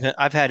 Yeah.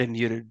 I've had him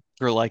muted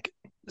for like.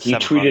 He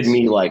tweeted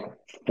me like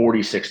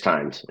 46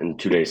 times in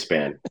 2 days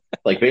span.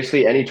 Like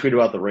basically any tweet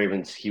about the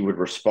Ravens, he would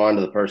respond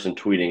to the person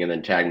tweeting and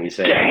then tag me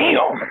saying,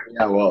 "Damn."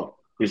 Yeah, well,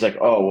 he's like,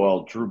 "Oh,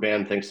 well, Drew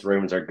Ban thinks the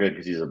Ravens are good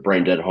because he's a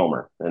brain dead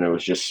homer," and it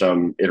was just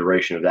some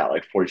iteration of that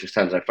like 46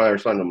 times. I finally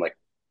responded. I'm like,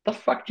 "The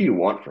fuck do you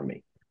want from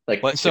me?"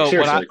 Like,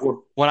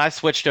 when I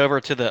switched over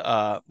to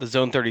the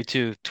Zone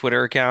 32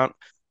 Twitter account,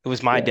 It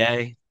was my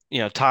day.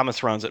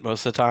 Thomas runs it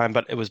most of the time,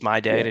 but it was my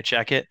day to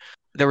check it.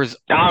 There was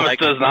Thomas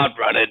does not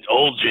run it.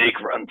 Old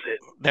Jake runs it.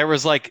 There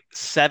was like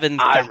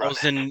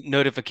 7,000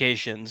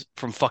 notifications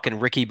from fucking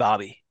Ricky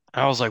Bobby.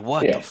 I was like,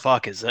 what the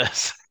fuck is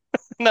this?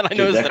 And then I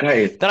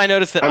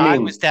noticed that I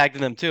was tagged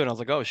in them too, and I was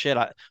like, oh shit,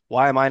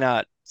 why am I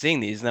not seeing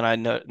these? And then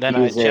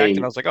I checked,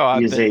 and I was like, oh,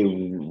 he's a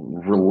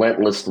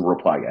relentless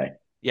reply guy.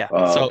 Yeah.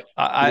 So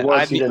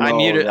I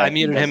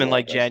muted him in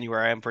like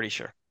January. I'm pretty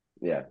sure.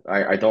 Yeah,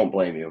 I don't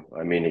blame you.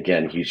 I mean,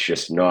 again, he's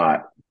just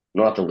not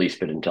the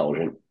least bit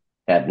intelligent.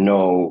 Had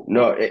no.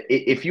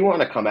 If you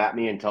want to come at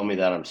me and tell me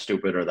that I'm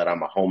stupid or that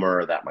I'm a homer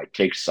or that my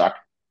takes suck,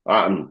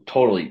 I'm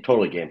totally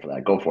game for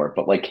that. Go for it.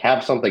 But like,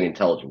 have something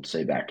intelligent to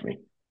say back to me,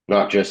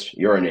 not just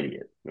you're an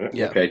idiot.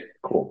 Yeah. Okay,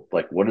 cool.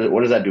 Like, what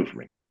does that do for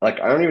me? Like,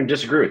 I don't even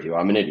disagree with you.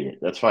 I'm an idiot.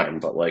 That's fine.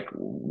 But like,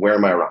 where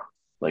am I wrong?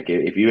 Like,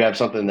 if you have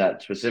something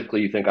that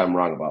specifically you think I'm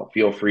wrong about,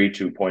 feel free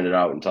to point it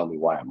out and tell me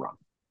why I'm wrong.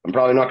 I'm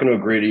probably not going to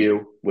agree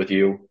with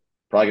you.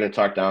 Probably going to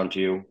talk down to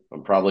you.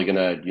 I'm probably going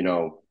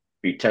to,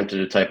 be tempted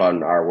to type out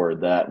an R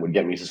word that would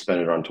get me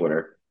suspended on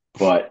Twitter.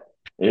 But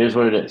it is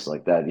what it is.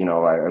 Like that,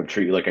 I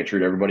treat you like I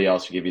treat everybody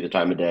else, to give you the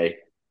time of day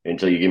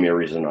until you give me a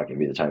reason to not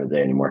give you the time of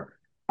day anymore.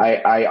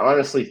 I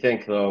honestly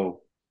think, though,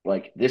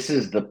 like, this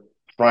is the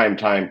prime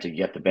time to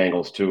get the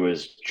Bengals, too,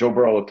 is Joe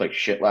Burrow looked like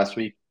shit last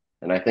week.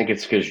 And I think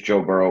it's because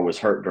Joe Burrow was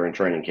hurt during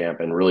training camp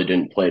and really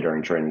didn't play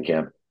during training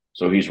camp.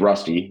 So he's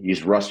rusty.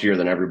 He's rustier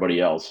than everybody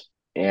else.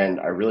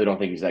 And I really don't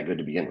think he's that good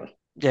to begin with.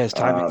 Yeah, his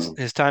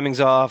timing's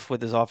off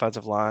with his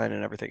offensive line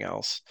and everything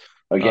else.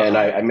 Again,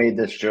 I made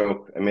this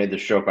joke. I made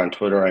this joke on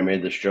Twitter. I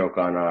made this joke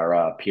on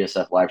our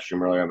PSF live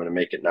stream earlier. I'm going to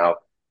make it now.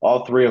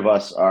 All three of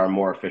us are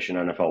more efficient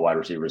NFL wide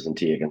receivers than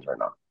T. Higgins right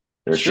now.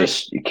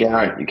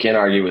 You can't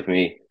argue with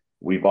me.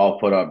 We've all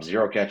put up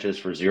 0 catches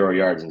for 0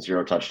 yards and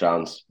 0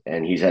 touchdowns,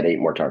 and he's had 8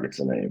 more targets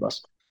than any of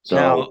us. So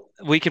now,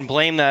 we can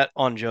blame that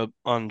on Joe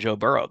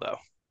Burrow, though.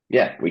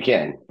 Yeah, we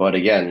can. But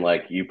again,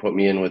 like, you put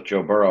me in with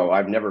Joe Burrow,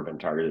 I've never been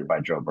targeted by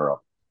Joe Burrow.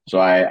 So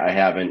I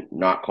haven't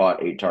not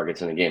caught 8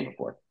 targets in a game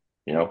before.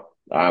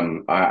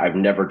 I've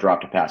never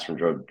dropped a pass from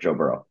Joe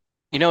Burrow.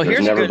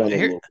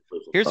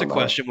 Here's a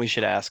question we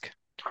should ask.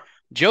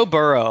 Joe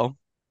Burrow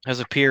has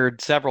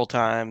appeared several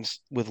times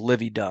with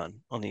Livy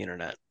Dunn on the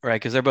internet, right?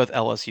 Because they're both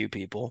LSU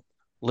people.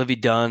 Livy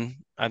Dunn,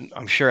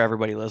 I'm sure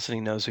everybody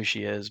listening knows who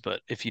she is,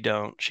 but if you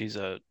don't, she's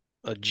a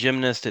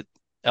gymnast at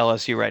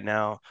LSU right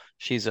now.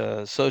 She's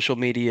a social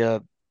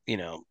media,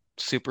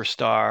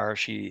 superstar.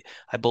 She,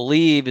 I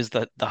believe, is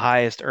the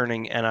highest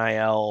earning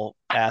NIL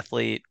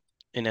athlete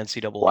in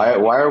NCAA. Why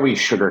are we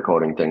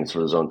sugarcoating things for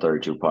the Zone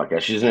 32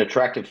 podcast? She's an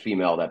attractive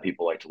female that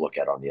people like to look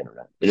at on the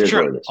internet. It's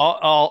true.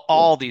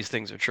 All these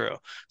things are true.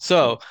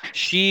 So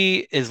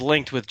she is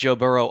linked with Joe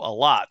Burrow a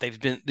lot. They've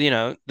been,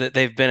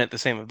 they've been at the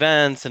same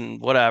events and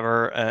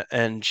whatever,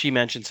 and she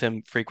mentions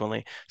him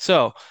frequently.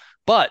 So,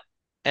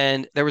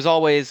 and there was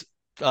always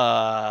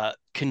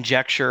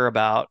conjecture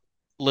about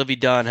Livy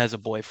Dunn has a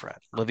boyfriend.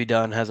 Livy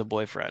Dunn has a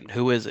boyfriend.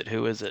 Who is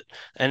it?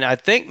 And I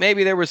think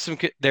maybe there was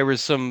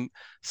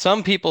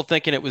some people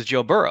thinking it was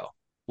Joe Burrow.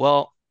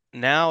 Well,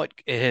 now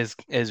it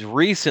has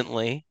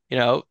recently,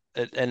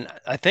 and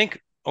I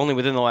think only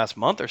within the last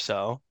month or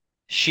so,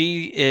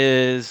 she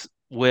is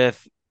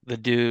with the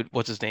dude.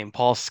 What's his name?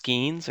 Paul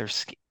Skeens or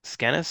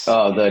Skenis?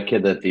 Oh, the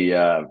kid that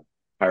the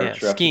Pirates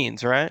drafted.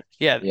 Skeens, right?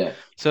 Yeah.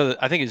 So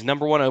I think he's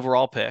number 1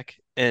 overall pick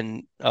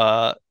in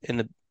the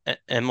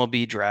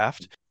MLB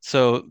draft.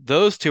 So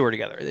those two are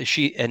together.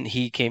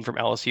 He came from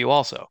LSU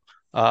also.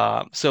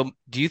 So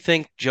do you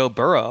think Joe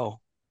Burrow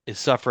is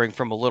suffering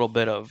from a little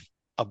bit of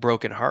a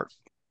broken heart?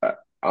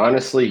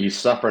 Honestly, he's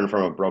suffering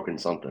from a broken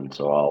something.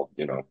 So I'll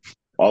get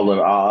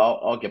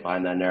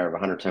behind that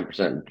narrative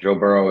 110%. Joe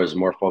Burrow is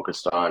more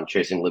focused on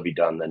chasing Livy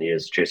Dunn than he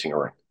is chasing a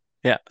ring.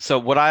 Yeah. So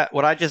what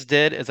I just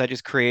did is I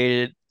just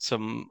created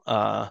some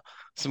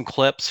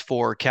clips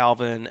for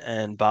Calvin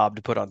and Bob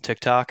to put on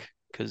TikTok,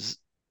 because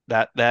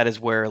that is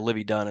where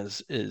Livy Dunn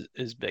is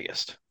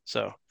biggest.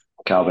 So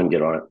Calvin,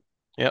 get on it.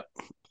 Yep.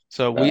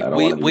 So we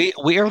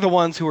are the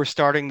ones who are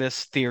starting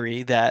this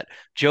theory that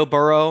Joe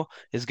Burrow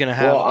is going to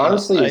have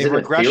a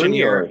regression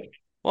year.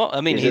 Well,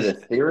 I mean, is it a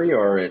theory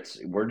or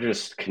we're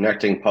just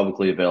connecting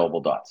publicly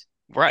available dots?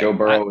 Right. Joe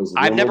Burrow is.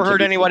 I've never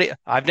heard anybody.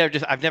 I've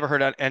never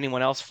heard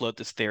anyone else float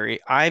this theory.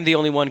 I'm the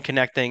only one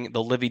connecting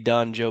the Livy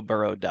Dunn Joe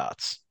Burrow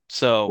dots.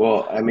 So,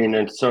 well, I mean,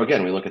 and so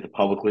again, we look at the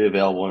publicly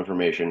available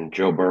information.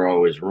 Joe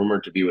Burrow is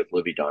rumored to be with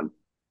Livy Dunn.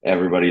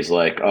 Everybody's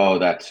like, oh,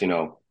 that's,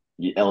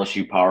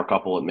 LSU power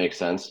couple. It makes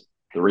sense.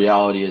 The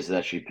reality is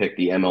that she picked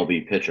the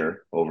MLB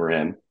pitcher over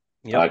him,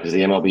 because the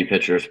MLB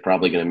pitcher is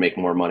probably going to make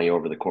more money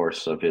over the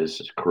course of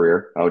his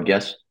career, I would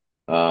guess.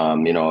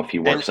 If he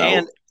works out.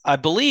 And I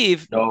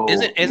believe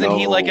isn't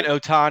he like an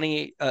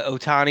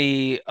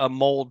Ohtani a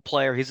mold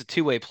player? He's a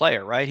two-way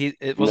player, right?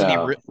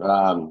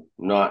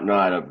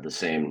 Not of the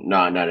same,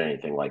 not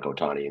anything like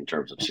Ohtani in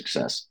terms of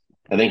success.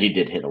 I think he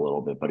did hit a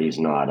little bit, but he's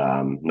not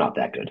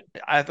that good.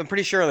 I'm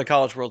pretty sure in the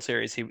College World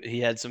Series he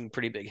had some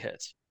pretty big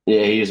hits.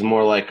 Yeah, he's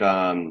more like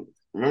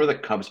remember the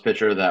Cubs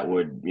pitcher that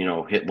would,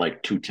 hit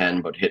like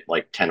 210 but hit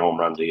like 10 home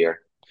runs a year?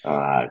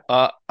 I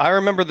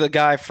remember the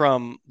guy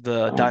from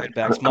the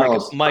Diamondbacks,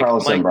 Carlos Mike.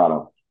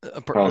 Zambrano.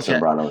 Carlos Okay,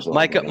 Zambrano was the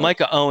one that was.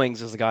 Micah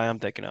Owings is the guy I'm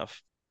thinking of.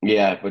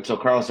 Yeah, but so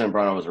Carlos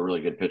Zambrano was a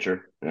really good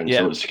pitcher, and so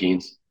Yeah, was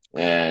Skeens.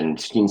 And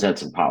Skeens had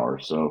some power,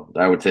 so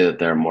I would say that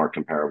they're more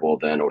comparable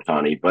than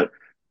Otani. But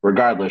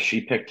regardless,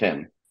 she picked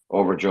him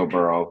over Joe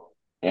Burrow.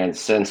 And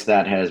since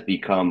that has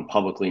become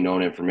publicly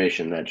known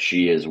information that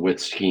she is with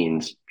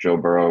Skeens, Joe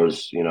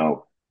Burrow's,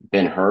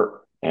 been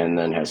hurt and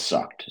then has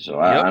sucked. So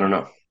yep. I don't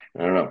know.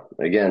 I don't know.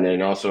 Again,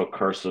 and also a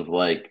curse of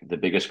like the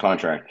biggest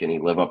contract. Can he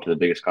live up to the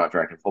biggest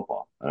contract in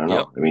football? I don't know.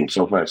 Yep. I mean,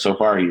 so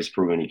far he's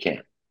proven he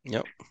can't.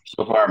 Yep.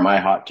 So far, my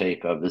hot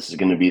take of this is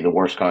going to be the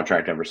worst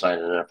contract ever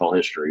signed in NFL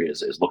history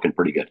is looking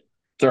pretty good.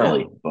 It's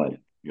early, but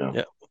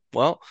Yeah.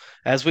 Well,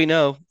 as we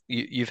know,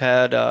 you've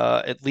had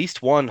at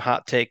least one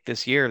hot take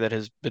this year that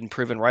has been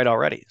proven right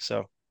already.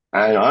 So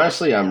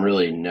honestly, I'm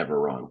really never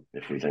wrong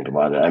if we think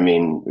about it. I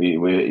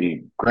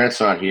mean,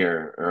 Grant's not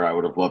here, or I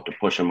would have loved to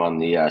push him on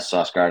the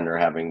Sauce Gardner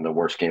having the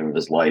worst game of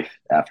his life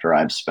after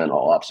I've spent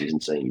all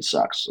offseason saying he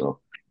sucks. So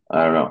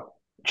I don't know.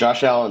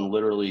 Josh Allen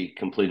literally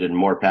completed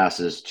more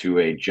passes to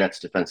a Jets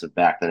defensive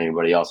back than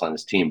anybody else on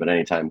his team, but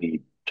anytime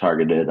he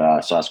targeted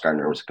Sauce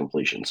Gardner was a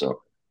completion.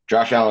 So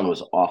Josh Allen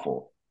was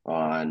awful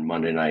on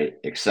Monday night,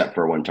 except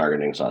for when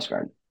targeting Sauce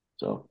Gardner.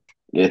 So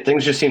yeah,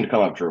 things just seem to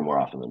come up Drew more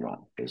often than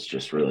not. It's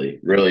just really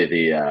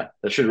that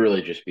should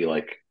really just be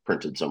like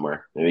printed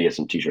somewhere. Maybe get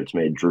some T-shirts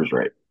made. Drew's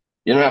right.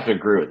 You don't have to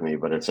agree with me,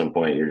 but at some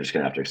point you're just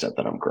gonna have to accept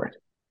that I'm correct.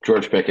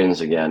 George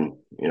Pickens again.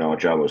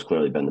 Jabo's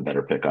clearly been the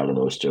better pick out of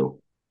those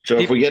two. So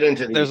if we get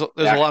into there's a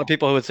lot of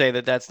people who would say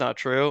that that's not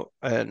true,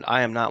 and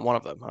I am not one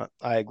of them.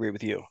 I agree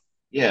with you.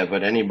 Yeah,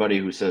 but anybody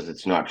who says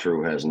it's not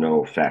true has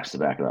no facts to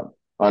back it up.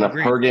 On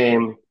Agreed.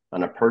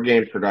 a per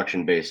game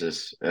production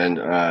basis, and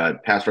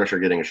pass rusher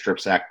getting a strip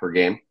sack per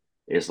game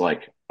is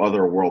like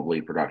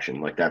otherworldly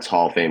production. Like that's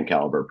Hall of Fame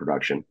caliber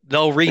production.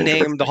 They'll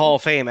rename the Hall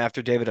of Fame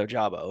after David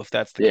Ojabo if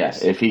that's the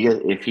case. Yeah,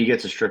 if he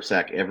gets a strip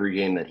sack every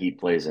game that he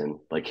plays in,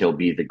 like he'll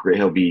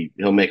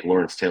make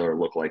Lawrence Taylor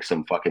look like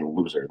some fucking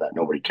loser that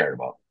nobody cared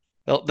about.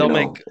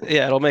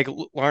 It'll make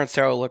Lawrence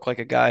Taylor look like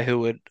a guy who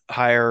would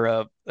hire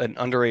an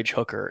underage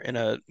hooker in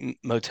a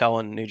motel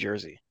in New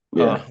Jersey.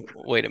 Yeah.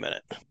 Wait a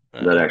minute.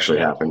 That actually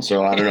happened.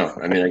 So I don't know.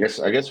 I mean, I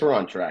guess we're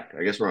on track.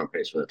 I guess we're on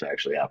pace for that to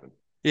actually happen.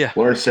 Yeah.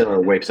 Lawrence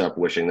Taylor wakes up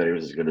wishing that he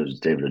was as good as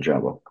David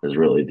Ojabo is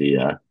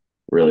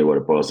really what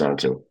it boils down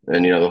to.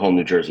 And the whole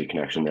New Jersey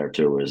connection there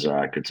too is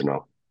good to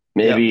know.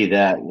 Maybe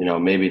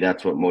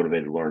that's what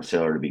motivated Lawrence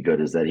Taylor to be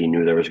good is that he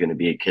knew there was going to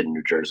be a kid in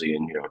New Jersey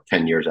in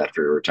 10 years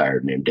after he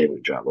retired named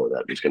David Ojabo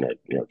that was going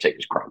to take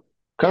his crown.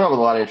 Come up with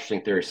a lot of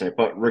interesting theories tonight,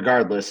 but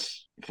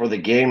regardless, for the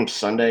game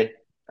Sunday,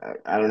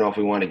 I don't know if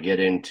we want to get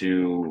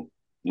into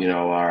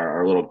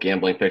our little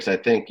gambling picks. I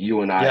think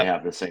you and I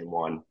have the same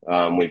one.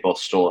 We both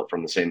stole it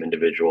from the same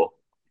individual.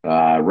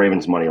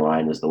 Ravens money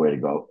line is the way to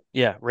go.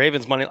 Yeah,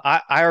 Ravens money.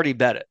 I already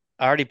bet it.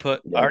 I already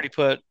put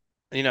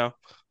a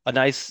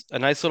nice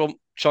little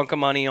chunk of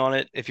money on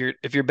it. If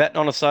you're betting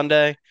on a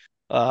Sunday,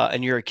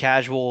 and you're a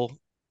casual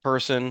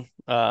person,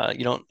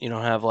 you don't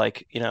have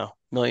like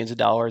millions of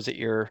dollars at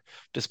your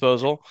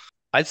disposal.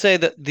 I'd say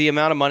that the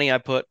amount of money I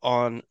put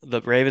on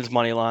the Ravens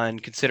money line,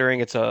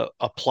 considering it's a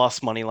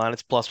plus money line,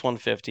 it's plus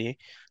 150,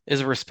 is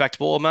a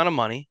respectable amount of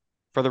money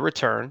for the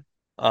return,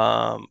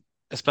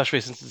 especially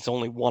since it's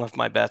only one of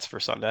my bets for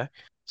Sunday.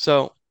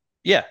 So,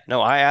 yeah,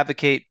 no, I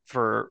advocate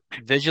for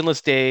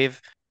Visionless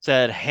Dave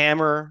said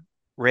hammer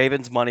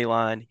Ravens money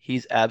line.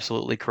 He's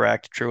absolutely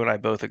correct. Drew and I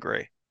both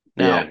agree.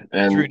 Now,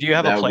 Drew, do you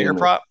have a player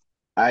prop?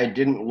 I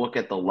didn't look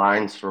at the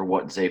lines for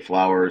what Zay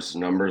Flowers'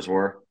 numbers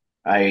were.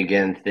 I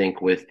again think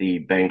with the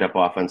banged up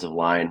offensive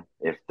line,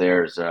 if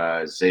there's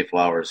Zay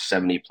Flowers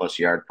 70+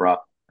 yard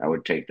prop, I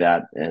would take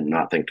that and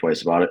not think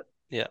twice about it.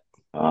 Yeah.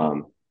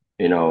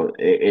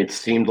 It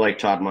seemed like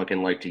Todd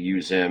Monken liked to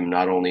use him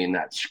not only in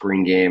that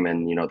screen game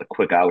and the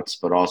quick outs,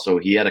 but also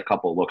he had a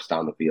couple looks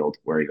down the field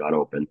where he got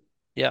open.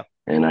 Yeah.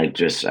 And I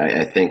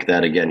think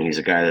that again he's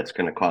a guy that's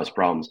going to cause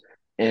problems.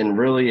 And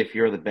really, if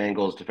you're the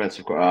Bengals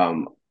defensive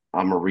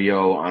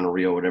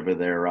Amarillo, whatever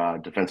their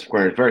defensive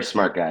coordinator, very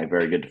smart guy,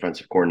 very good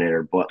defensive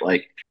coordinator. But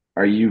like,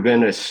 are you going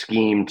to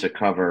scheme to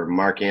cover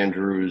Mark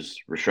Andrews,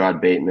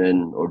 Rashad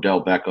Bateman,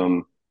 Odell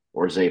Beckham,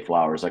 or Zay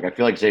Flowers? Like, I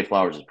feel like Zay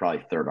Flowers is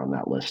probably third on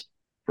that list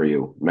for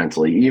you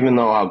mentally, even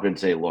though how good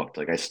Zay looked.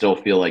 Like, I still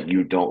feel like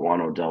you don't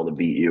want Odell to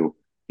beat you.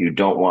 You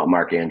don't want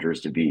Mark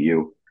Andrews to beat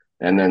you.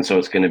 And then so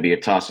it's going to be a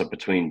toss-up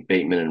between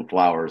Bateman and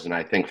Flowers. And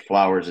I think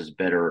Flowers is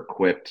better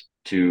equipped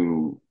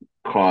to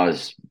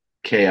cause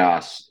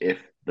chaos if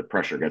the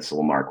pressure gets to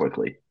Lamar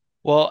quickly.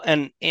 Well,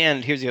 and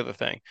here's the other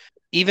thing.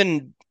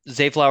 Even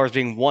Zay Flowers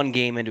being one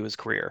game into his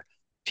career,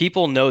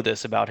 people know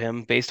this about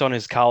him based on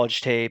his college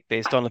tape,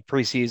 based on the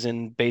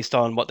preseason, based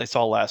on what they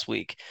saw last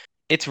week.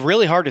 It's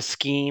really hard to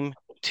scheme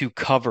to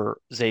cover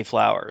Zay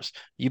Flowers.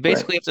 You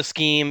basically have to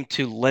scheme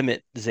to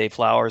limit Zay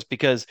Flowers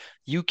because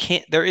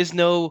there is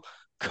no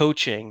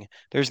coaching,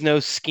 there's no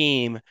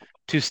scheme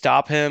to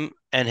stop him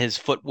and his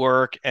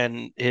footwork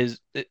and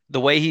the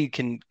way he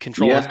can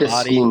control his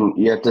body.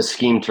 You have to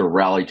scheme to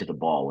rally to the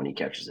ball when he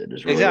catches it.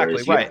 Is really Exactly, what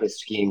it is. You right. have to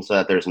scheme so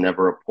that there's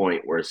never a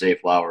point where Zay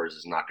Flowers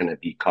is not going to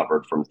be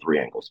covered from 3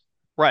 angles.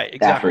 Right,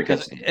 exactly.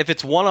 Because if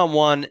it's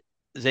 1-on-1,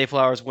 Zay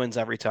Flowers wins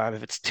every time.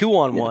 If it's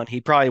 2-on-1,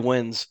 he probably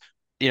wins,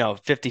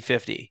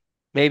 50-50,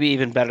 maybe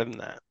even better than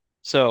that.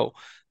 So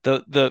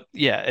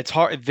it's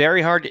hard,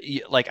 very hard.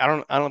 Like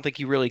I don't think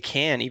you really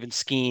can even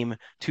scheme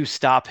to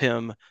stop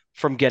him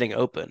from getting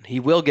open. He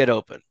will get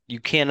open. You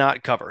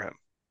cannot cover him.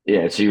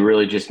 Yeah, so you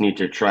really just need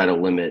to try to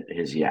limit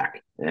his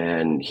yak,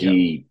 and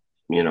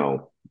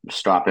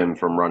stop him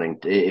from running.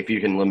 If you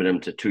can limit him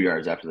to 2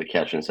 yards after the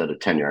catch instead of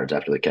 10 yards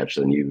after the catch,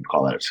 then you would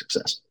call that a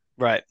success.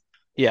 Right.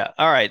 Yeah.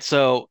 All right.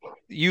 So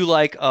you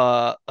like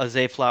a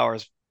Zay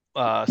Flowers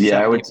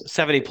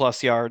 70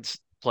 plus yards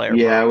player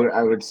prop.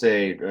 I would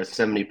say a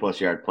 70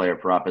 plus yard player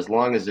prop, as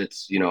long as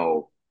it's,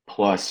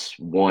 plus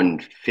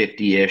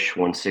 150-ish,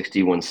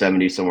 160,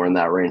 170, somewhere in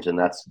that range, and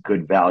that's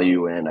good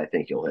value, and I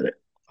think you'll hit it.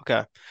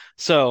 Okay.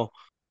 So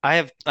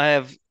I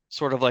have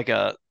sort of like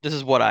this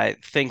is what I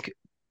think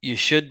you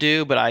should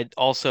do, but I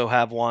also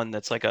have one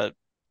that's like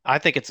I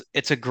think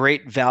it's a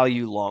great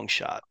value long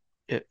shot.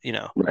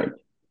 Right.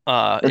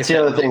 That's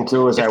the other thing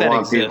too, is I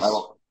want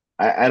people.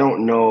 I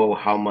don't know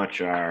how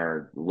much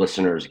our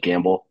listeners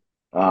gamble.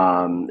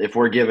 If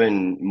we're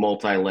given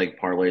multi-leg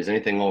parlays,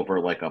 anything over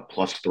like a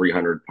plus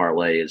 300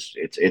 parlay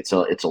it's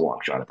a long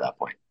shot at that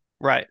point.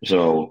 Right.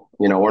 So,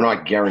 we're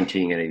not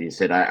guaranteeing any of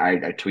these.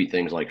 I tweet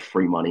things like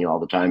free money all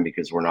the time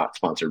because we're not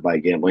sponsored by a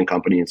gambling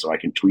company, and so I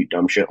can tweet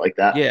dumb shit like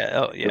that. Yeah.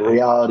 Oh, yeah. The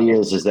reality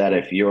is that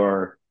if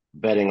you're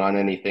betting on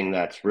anything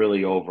that's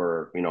really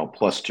over,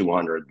 plus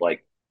 200,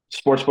 like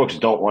sportsbooks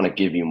don't want to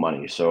give you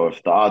money. So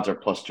if the odds are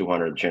plus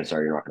 200, the chances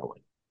are you're not going to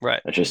win.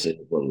 Right. That's just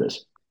what it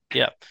is.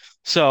 Yeah.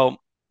 So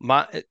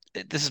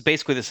this is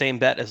basically the same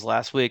bet as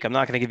last week. I'm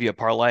not going to give you a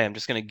parlay. I'm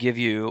just going to give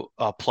you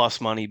a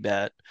plus money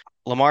bet.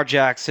 Lamar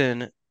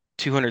Jackson,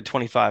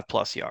 225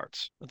 plus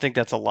yards. I think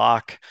that's a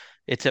lock.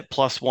 It's at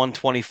plus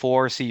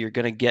 124, so you're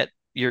going to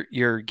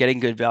you're getting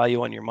good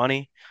value on your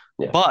money.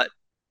 Yeah. But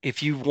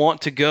if you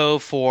want to go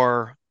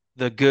for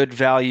the good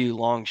value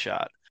long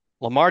shot,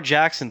 Lamar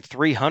Jackson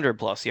 300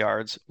 plus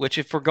yards, which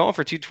if we're going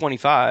for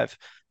 225,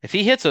 if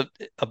he hits a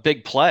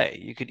big play,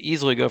 you could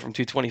easily go from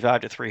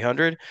 225 to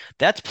 300.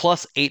 That's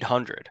plus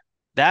 800.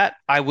 That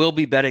I will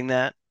be betting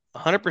that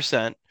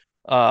 100%.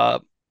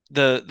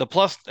 The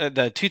plus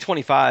the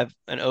 225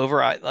 and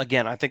over,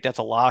 I think that's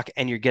a lock,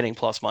 and you're getting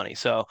plus money.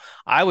 So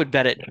I would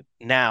bet it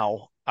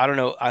now. I don't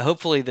know.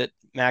 Hopefully that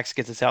Max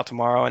gets this out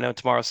tomorrow. I know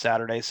tomorrow's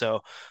Saturday,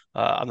 so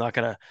I'm not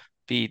gonna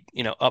be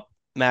up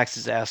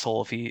Max's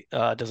asshole if he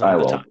doesn't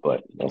have the time.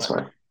 But that's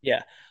fine.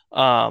 Yeah.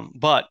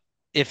 But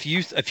if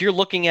you're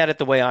looking at it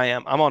the way I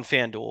am, I'm on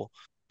FanDuel.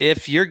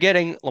 If you're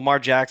getting Lamar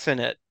Jackson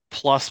at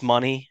plus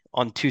money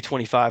on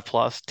 225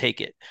 plus,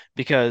 take it,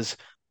 because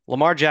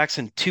Lamar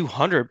Jackson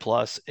 200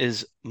 plus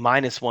is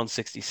minus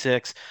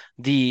 166.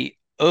 The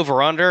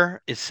over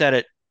under is set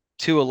at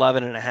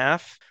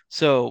 211.5.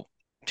 So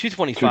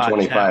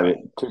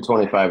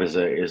 225 is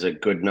a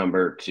good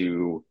number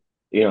to,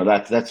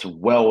 that's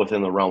well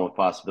within the realm of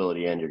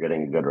possibility, and you're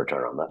getting a good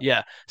return on that.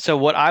 Yeah. So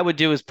what I would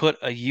do is put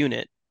a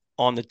unit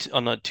on the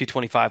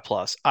 225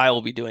 plus. I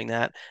will be doing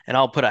that, and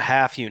I'll put a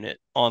half unit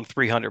on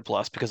 300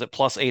 plus, because at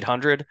plus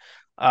 800,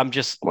 I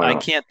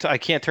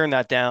can't turn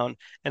that down.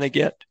 And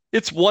again,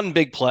 it's one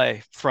big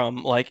play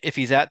from, like, if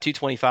he's at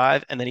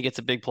 225 and then he gets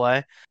a big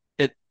play,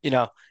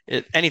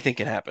 anything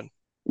can happen.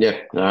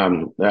 Yeah.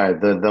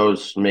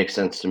 Those make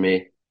sense to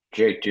me.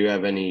 Jake, do you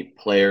have any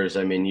players?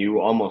 I mean, you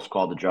almost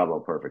called the job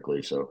out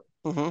perfectly. So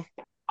I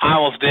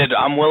almost did.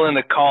 I'm willing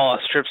to call a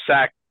strip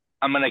sack.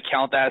 I'm going to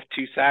count that as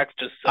 2 sacks.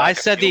 I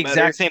said the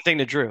exact same thing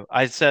to Drew.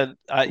 I said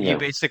you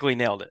basically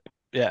nailed it.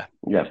 Yeah.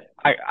 Yeah.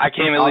 I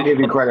came. I'll give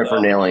you credit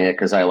for nailing it,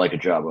 because I like a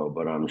Jabo,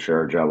 but I'm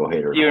sure a Jabo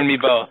hater. You and me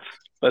both,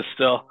 but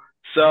still.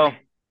 So,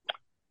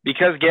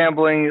 because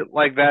gambling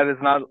like that is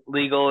not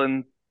legal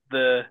in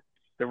the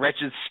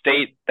wretched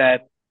state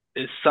that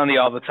is sunny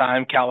all the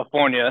time,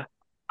 California,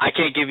 I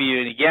can't give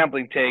you any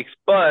gambling takes,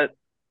 but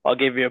I'll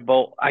give you a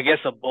bold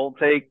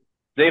take.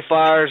 Zay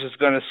Flowers is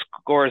going to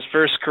score his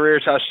first career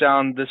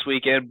touchdown this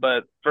weekend,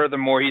 but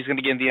furthermore, he's going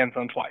to get in the end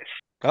zone twice.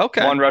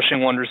 Okay. 1 rushing,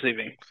 1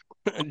 receiving.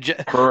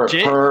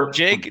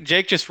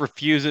 Jake just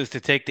refuses to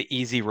take the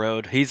easy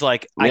road. He's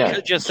like, I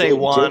could just say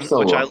 1,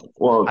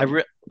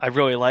 which I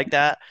really like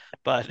that,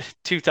 but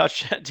 2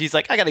 touchdowns. He's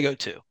like, I got to go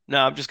 2. No,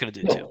 I'm just going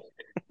to do 2.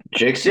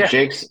 Jake's.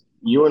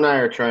 You and I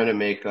are trying to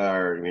make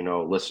our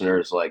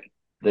listeners, like,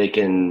 they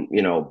can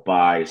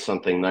buy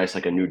something nice,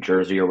 like a new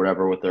jersey or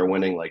whatever, with their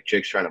winning. Like,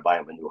 Jake's trying to buy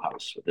him a new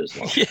house with his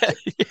loan. Yeah.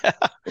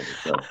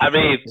 So, I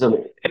mean, if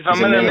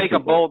I'm gonna make a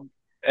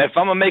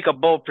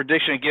bold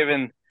prediction,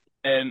 given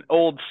an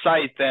old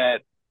site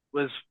that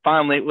was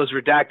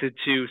redacted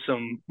to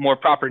some more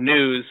proper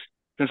news,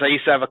 since I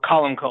used to have a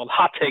column called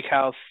Hot Take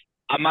House,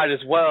 I might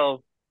as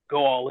well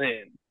go all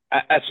in.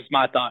 That's just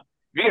my thought.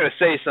 you're gonna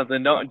say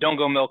something, don't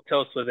go milk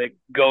toast with it.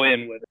 Go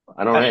in with it.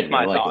 I don't That's hate it.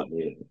 my I like thought.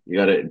 it. You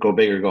got to go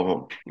big or go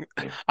home.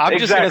 I'm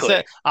just gonna Exactly.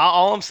 say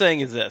all I'm saying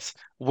is this: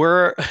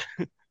 we're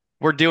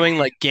doing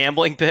like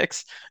gambling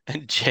picks,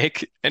 and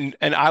Jake and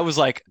I was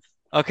like,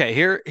 okay,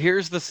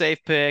 here's the safe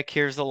pick,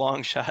 here's the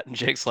long shot, and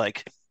Jake's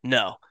like,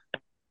 no,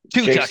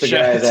 two Jake's the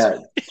guy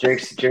touchdowns.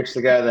 Jake's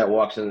the guy that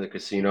walks into the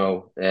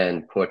casino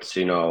and puts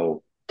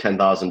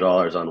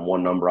 $10,000 on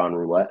one number on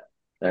roulette,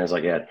 and it's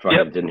like, yeah, fuck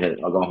Yep. it, didn't hit it.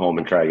 I'll go home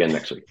and try again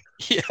next week.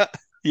 Yeah,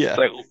 yeah. It's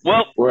like,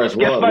 well, Whereas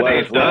guess Will, my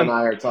whereas day's Will done. and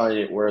I are telling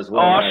you,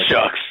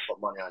 Shucks. put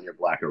money on your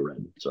black or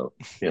red. So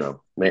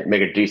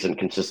make a decent,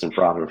 consistent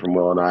profit from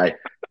Will and I,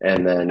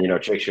 and then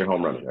chase your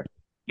home run there.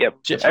 Yep.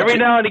 Just- Every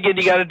now and again,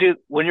 you got to do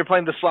when you're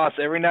playing the slots.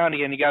 Every now and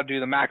again, you got to do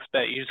the max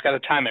bet. You just got to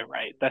time it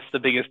right. That's the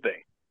biggest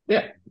thing.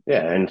 Yeah,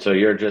 and so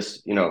you're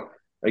just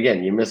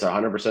again, you miss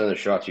 100% of the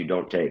shots you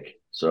don't take.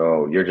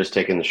 So you're just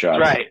taking the shots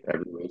Right.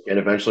 every week, and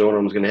eventually one of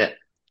them's going to hit.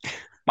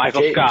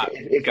 Michael Jake, Scott.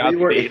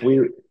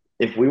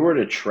 If we were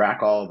to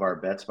track all of our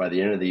bets by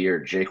the end of the year,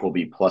 Jake will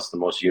be plus the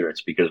most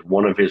units because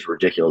one of his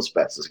ridiculous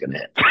bets is going to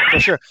hit. For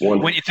sure.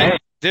 When you think,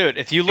 dude,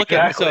 if you look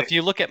Exactly. if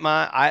you look at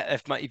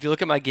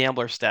my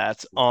gambler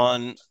stats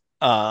on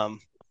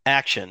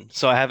Action,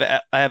 so I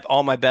have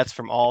all my bets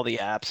from all the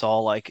apps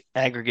all like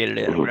aggregated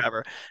in or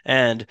whatever,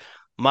 and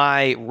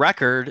my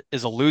record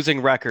is a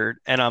losing record,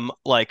 and I'm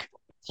like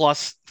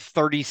plus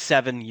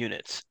 37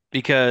 units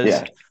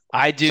because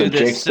I do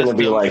this Jake's going to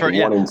be system like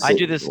 1 in 6.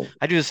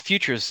 I do this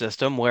futures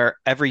system where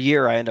every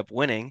year I end up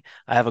winning.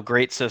 I have a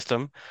great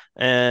system,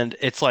 and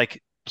it's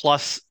like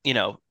plus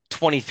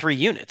 23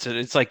 units.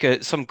 It's like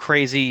some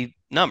crazy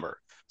number.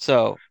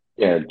 So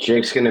yeah,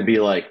 Jake's going to be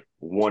like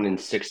 1 in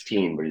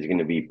 16, but he's going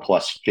to be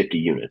plus 50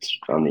 units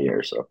on the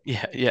year. So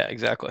yeah,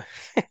 exactly.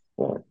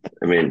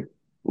 I mean,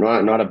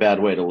 not a bad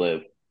way to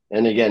live.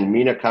 And again,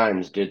 Mina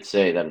Kimes did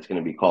say that it's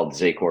going to be called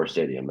Zacor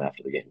Stadium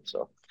after the game.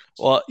 So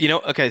Well,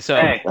 okay, so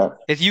Hey,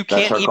 if you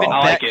that's can't her even call. I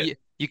like bet, it.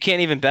 you can't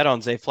even bet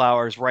on Zay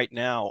Flowers right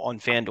now on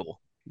FanDuel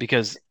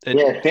because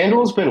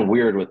FanDuel's been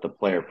weird with the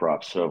player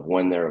props of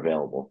when they're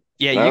available.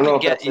 yeah, And I you don't know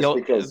can if that's just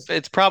because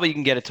it's probably you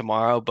can get it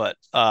tomorrow, but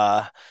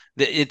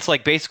it's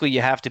like basically you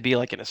have to be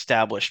like an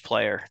established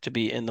player to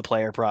be in the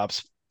player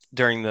props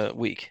during the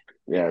week.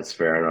 yeah, it's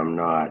fair, and I'm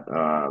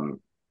not.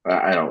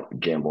 I don't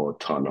gamble a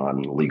ton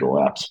on legal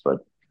apps, but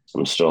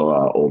I'm still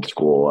old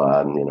school.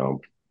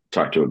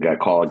 Talk to a guy,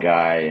 call a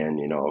guy, and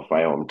if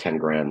I owe him 10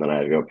 grand, then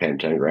I go pay him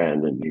 10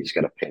 grand, and he's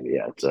gonna pay me.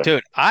 Yeah, it's a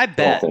Dude, I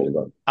bet whole thing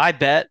about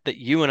it. that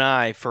you and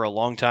I for a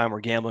long time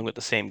were gambling with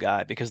the same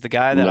guy because the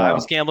guy that I No.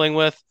 was gambling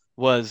with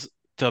was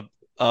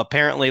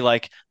apparently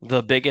like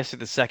the biggest or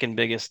the second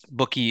biggest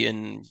bookie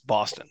in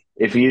Boston.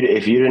 If you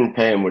didn't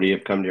pay him, would he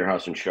have come to your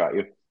house and shot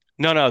you?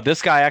 No,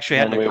 this guy actually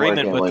had Then an we weren't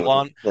agreement with gambling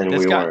law. then This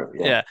we guy, weren't.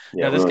 yeah,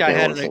 Yeah, no, we this weren't guy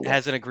gambling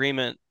has an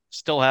agreement,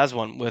 still has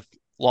one with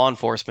law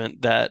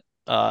enforcement that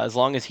as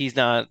long as he's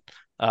not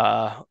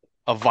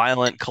a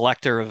violent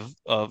collector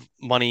of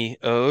money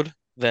owed,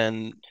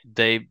 then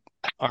they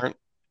aren't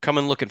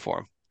coming looking for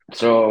him.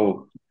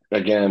 So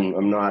again,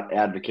 I'm not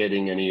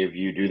advocating any of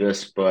you do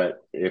this,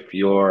 but if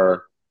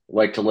you're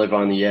like to live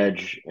on the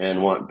edge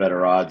and want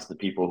better odds, the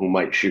people who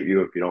might shoot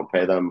you if you don't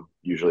pay them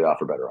usually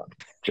offer better odds.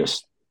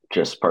 Just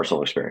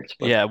personal experience.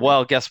 But Yeah,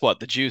 well, guess what?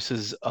 The juice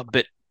is a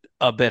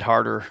bit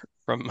harder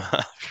from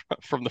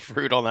from the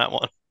fruit on that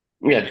one.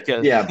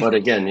 yeah, but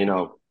again,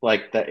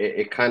 like that,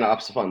 it kind of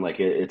ups the fun. Like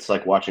it's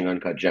like watching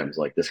Uncut Gems.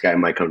 Like this guy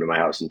might come to my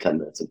house in 10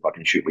 minutes and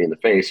fucking shoot me in the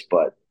face,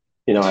 but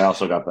I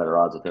also got better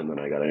odds with him than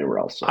I got anywhere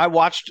else. So. I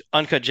watched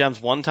Uncut Gems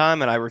one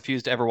time and I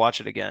refused to ever watch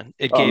it again.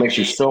 It It makes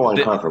you so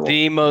uncomfortable.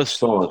 The most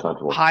so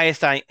uncomfortable.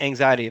 highest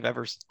anxiety I've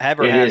ever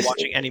had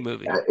watching any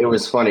movie. It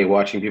was funny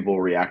watching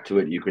people react to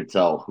it. You could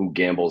tell who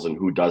gambles and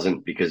who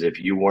doesn't because if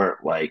you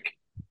weren't like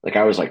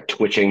I was like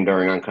twitching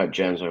during Uncut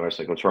Gems, and I was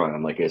like, "What's wrong?"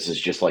 I'm like, "This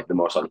is just like the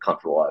most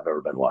uncomfortable I've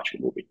ever been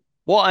watching a movie."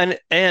 Well,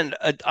 and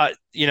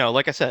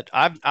like I said,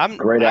 I'm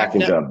great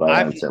acting job by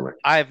Adam Sandler.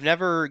 I've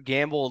never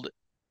gambled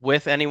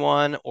with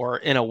anyone or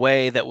in a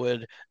way that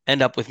would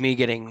end up with me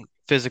getting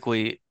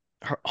physically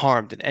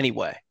harmed in any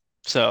way.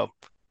 So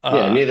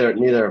neither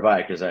have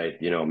I because I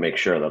make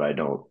sure that I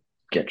don't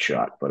get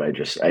shot. But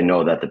I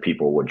know that the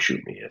people would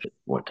shoot me if it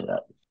went to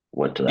that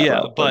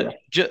yeah, level. but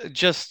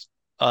just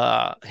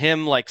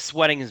him like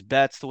sweating his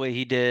bets the way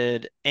he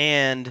did,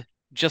 and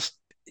just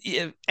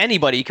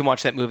anybody can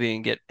watch that movie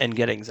and get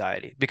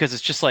anxiety because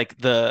it's just like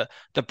the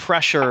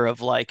pressure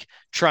of like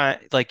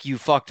you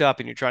fucked up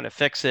and you're trying to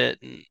fix it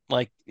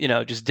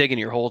and just digging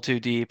your hole too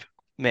deep.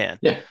 Man,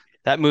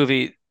 that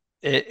movie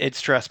it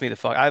stressed me the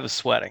fuck. I was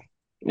sweating.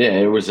 Yeah,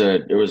 it was a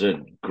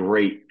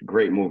great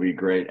movie,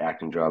 great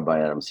acting job by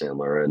Adam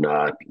Sandler, and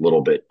a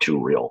little bit too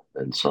real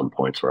in some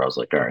points where I was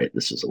like, all right,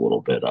 this is a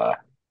little bit.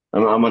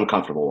 I'm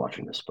uncomfortable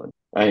watching this, but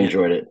I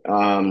enjoyed it.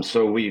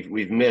 So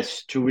we've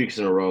missed 2 weeks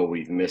in a row.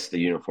 We've missed the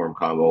uniform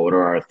combo. What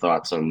are our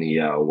thoughts on the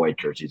white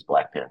jerseys,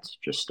 black pants?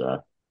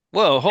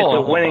 Whoa, hold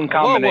on. Winning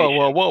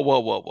combination. Whoa.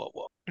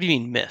 What do you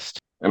mean missed?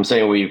 I'm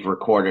saying we've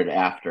recorded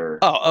after.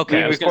 Oh, okay.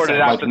 We I was gonna recorded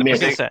say, after the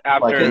missed- predict- like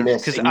after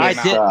missed- because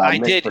missed, I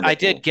prediction.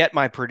 did get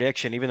my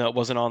prediction, even though it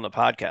wasn't on the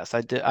podcast.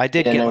 I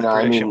did Yeah, get no, my no.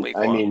 prediction week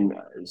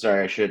one.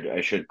 Sorry.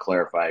 I should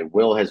clarify.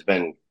 Will has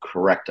been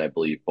correct, I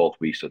believe, both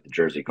weeks with the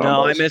jersey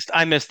combos. No,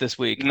 I missed this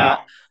week. No.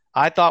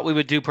 I thought we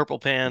would do purple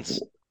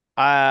pants.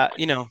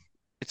 You know,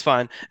 it's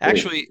fine.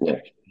 Actually, Yeah.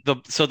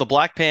 the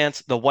black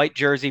pants, the white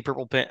jersey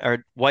purple pant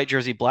or white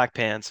jersey black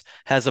pants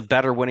has a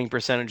better winning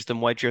percentage than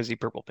white jersey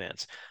purple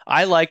pants.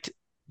 I liked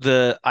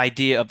the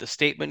idea of the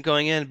statement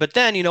going in, but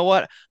then you know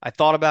what? I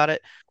thought about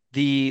it.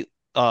 The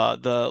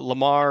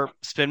Lamar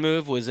spin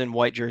move was in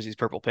white jerseys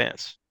purple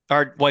pants.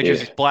 Or white Yeah.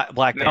 jerseys black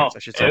No, pants, I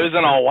should say. it was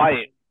in all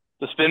white.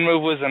 The spin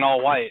move was in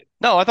all white.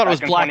 No, I thought it was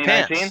Back in black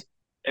 2019, pants.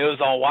 it was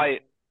all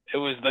white. It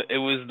was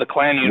the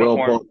clan Will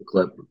uniform. pull up the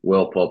clip.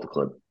 Will pull up the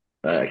clip.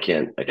 I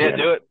can't. Yeah,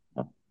 do it.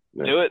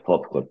 Yeah, Do it. Pull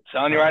up the clip.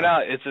 Telling you right now,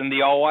 it's in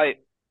the all white.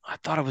 I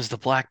thought it was the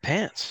black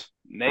pants.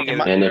 Negative.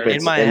 And if there.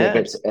 it's my and head.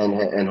 if it's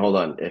and hold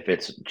on, if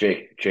it's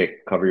Jake,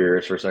 cover your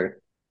ears for a second.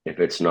 If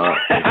it's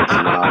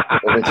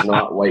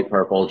not white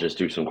purple, just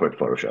do some quick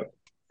Photoshop.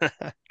 Okay,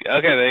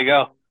 there you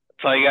go.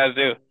 That's all you guys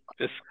do.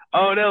 Just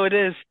oh no, it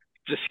is.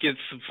 Just get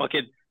some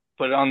fucking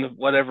put it on the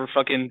whatever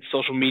fucking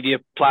social media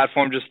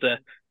platform just to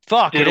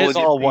Fuck, it diddle is with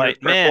your all fingers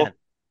white, purple. man.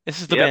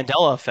 This is the Yep.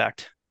 Mandela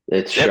effect.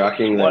 It's Yep.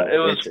 shocking Well, that it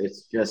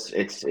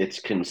was- it's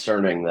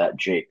concerning that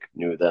Jake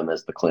knew them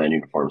as the clan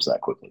uniforms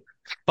that quickly.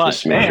 But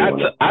Just makes Hey, you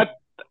wonder.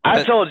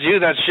 I told you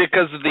that shit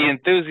because of the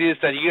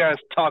enthusiast that you guys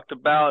talked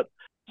about.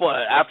 What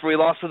after we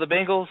lost to the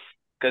Bengals?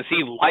 Because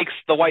he likes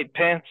the white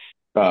pants.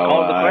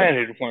 Called the clan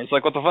uniforms.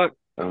 Like what the fuck?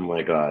 Oh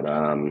my god.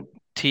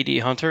 TD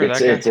Hunter, It's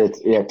that guy?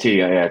 yeah, T.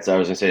 Yeah, I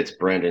was gonna say it's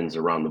Brandon's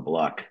Around the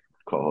Block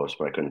co-host,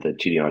 but I couldn't think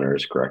TD Hunter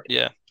is correct.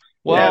 Yeah.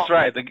 Yeah, Well, that's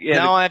right.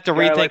 now I have to guy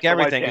likes rethink the white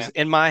everything because pants.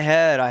 in my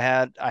head I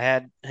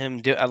had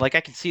him do like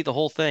I can see the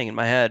whole thing in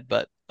my head,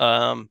 but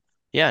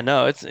yeah,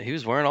 no, he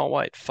was wearing all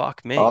white.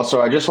 Fuck me.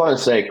 Also, I just want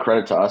to say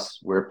credit to us.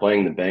 We're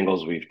playing the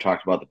Bengals. We've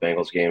talked about the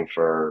Bengals game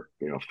for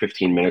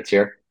 15 minutes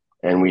here,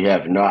 and we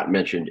have not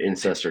mentioned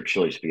incest or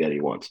chili spaghetti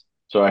once.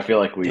 So I feel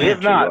like we We have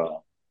to,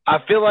 not. I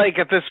feel like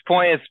at this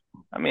point it's.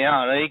 I mean,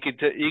 I don't know.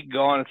 You could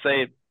go on and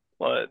say it,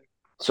 but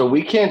so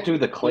we can't do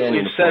the clan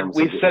uniforms.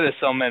 we've said it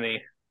so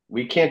many.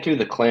 We can't do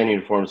the clan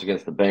uniforms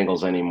against the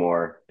Bengals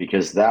anymore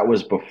because that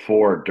was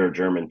before Der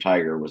German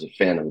Tiger was a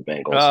fan of the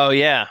Bengals. Oh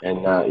yeah.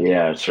 And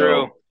yeah, True.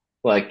 so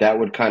like that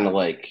would kind of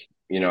like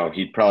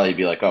he'd probably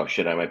be like, oh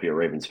shit, I might be a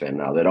Ravens fan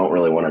now. They don't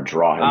really want to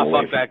draw him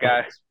away. Fuck that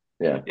guy.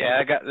 Yeah,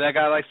 Yeah, that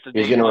guy likes to.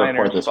 he's do going to minors.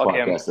 report this Fuck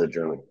him. podcast to the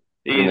German.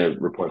 He's going to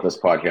report this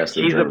podcast to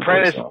the He's German.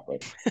 apprentice- police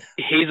office.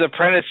 He's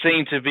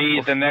apprenticing to be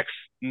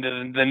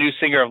the new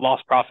singer of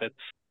Lost Prophets.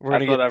 We're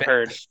That's gonna what get I've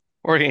heard.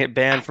 We're gonna get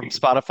banned from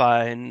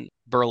Spotify in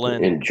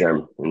Berlin. in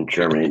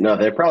Germany. No,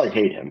 they probably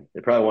hate him.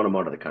 They probably want him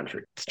out of the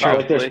country. It's I feel true.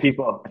 like there's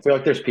people. I feel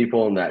like there's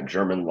people in that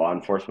German law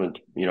enforcement,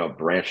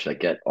 branch that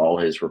get all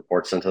his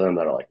reports sent to them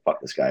that are like, "Fuck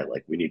this guy!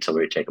 Like, we need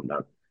somebody to take him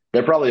down."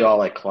 They're probably all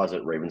like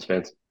closet Ravens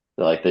fans.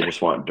 They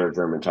just want Der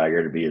German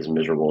Tiger to be as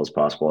miserable as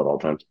possible at all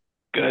times.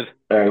 Good.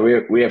 All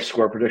right, we have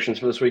score predictions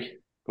for this week.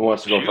 Who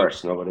wants to go Shoot.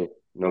 first? Nobody.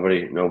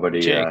 Jake.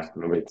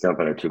 Nobody jump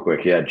at it too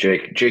quick. Yeah,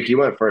 Jake, you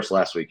went first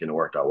last week and it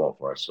worked out well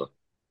for us. So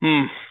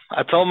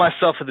I told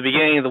myself at the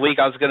beginning of the week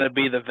I was going to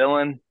be the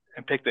villain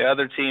and pick the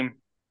other team,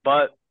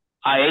 but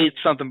I ate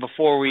something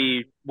before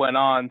we went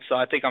on, so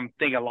I think I'm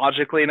thinking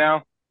logically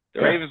now.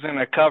 The Yeah. Ravens are going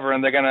to cover,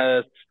 and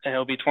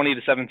it'll be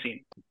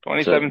 20-17. So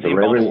 20-17 the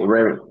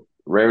Baltimore.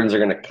 Ravens are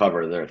going to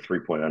cover their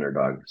 3-point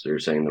underdog. So you're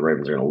saying the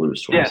Ravens are going to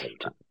lose 27.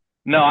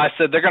 No, I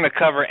said they're going to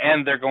cover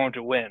and they're going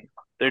to win.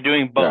 They're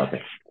doing both.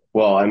 Okay.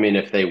 Well, I mean,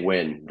 if they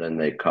win, then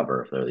they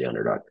cover if they're the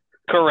underdog.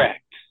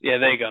 Correct. Yeah,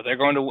 there you go. They're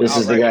going to win. This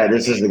is the guy.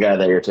 This is the guy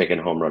that you're taking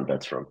home run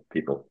bets from.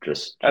 People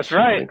That's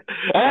right.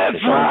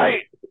 That's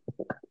right.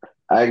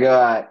 I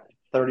got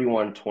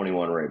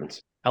 31-21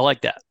 Ravens. I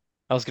like that.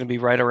 I was gonna be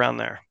right around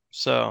there.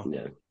 So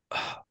Yeah,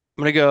 I'm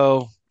gonna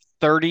go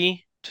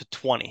 30-20.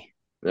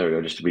 there we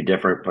go. Just to be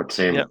different, but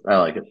same. Yep. I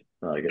like it.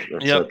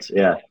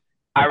 Yeah.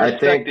 I I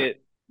respect think-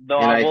 it, though.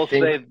 and I I will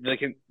think-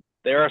 say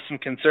there are some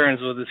concerns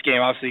with this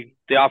game. Obviously,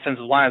 the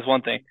offensive line is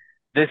one thing.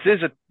 This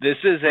is a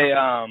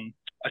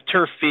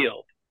turf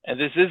field, and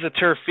this is a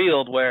turf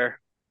field where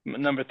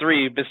number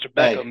 3, Mr.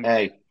 Beckham.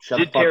 Hey, shut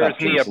the did fuck tear up,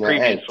 his knee up Jameson.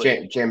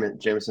 previously.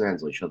 Jameson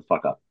Hensley, shut the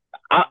fuck up.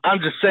 I'm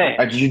just saying.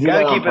 Did you do Gotta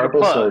that on keep it a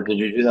purpose, buck. or did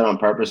you do that on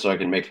purpose so I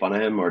can make fun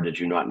of him, or did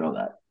you not know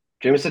that?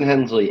 Jameson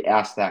Hensley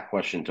asked that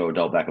question to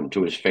Odell Beckham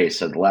to his face.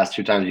 Said the last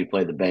 2 times you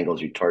played the Bengals,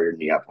 you tore your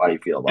knee up. How do you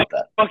feel about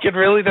that? Fucking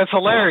really? That's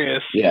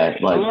hilarious. Yeah,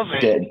 I love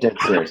it. dead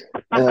serious.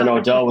 And then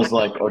Odell was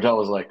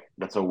like,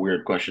 "That's a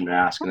weird question to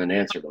ask," and then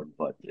answered him.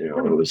 But it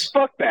was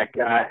Fuck that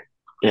guy.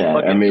 yeah.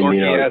 Fucking I mean,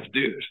 dorky ass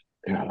dude.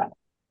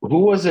 who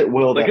was it?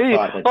 Will Like, that hey,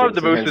 thought that I'm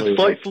the Jameson most Hensley was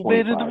like insightful man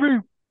in the 25?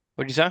 room.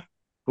 What'd you say?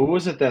 Who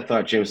was it that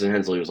thought Jameson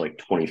Hensley was like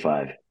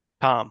 25?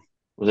 Tom.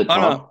 Was it Oh,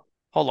 Tom? no.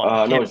 Hold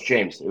on. No, it was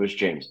James. It was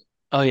James.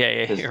 Oh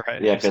yeah, Cause, you're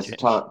right. Yeah, It was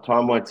because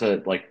Tom went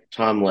to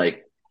Tom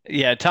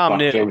Yeah, Tom Fuck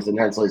knew. Jameson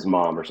Hensley's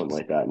mom or something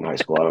like that in high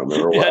school. I don't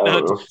remember Yeah, what. I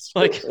no, don't know.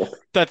 like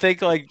I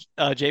think like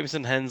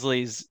Jameson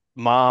Hensley's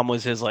mom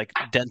was his like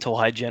dental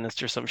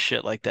hygienist or some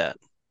shit like that.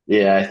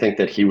 Yeah, I think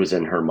that he was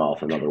in her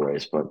mouth in other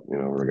ways, but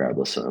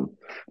regardless, I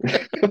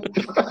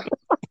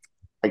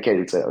can't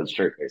even say that with a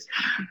straight face.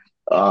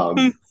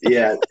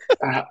 Yeah,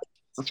 uh,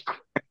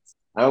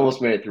 I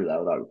almost made it through that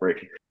without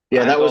breaking.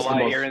 Yeah, that was the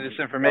most. Hearing this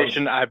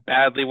information, I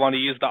badly want to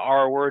use the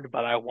R word,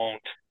 but I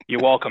won't.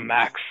 You're welcome,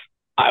 Max.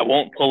 I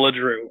won't pull a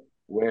Drew.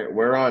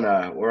 We're on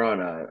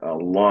a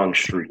long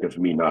streak of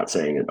me not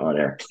saying it on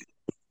air.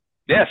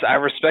 Yes, I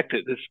respect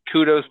it. This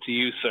kudos to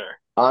you, sir.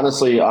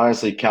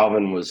 Honestly,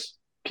 Calvin was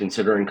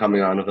considering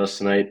coming on with us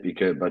tonight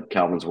but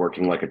Calvin's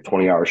working like a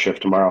 20-hour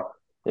shift tomorrow.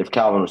 If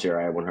Calvin was here,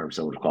 I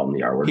 100% would call him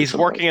the R word. He's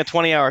working a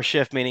 20-hour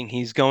shift, meaning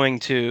he's going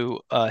to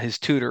his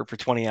tutor for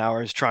 20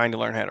 hours trying to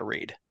learn how to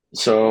read.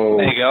 So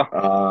there you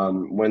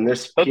go. When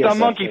this put the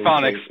monkey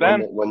phonics,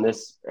 then when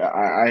this,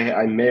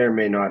 I may or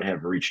may not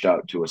have reached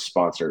out to a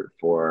sponsor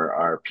for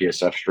our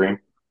PSF stream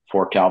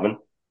for Calvin.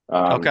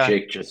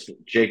 Okay.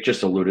 Jake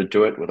just alluded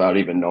to it without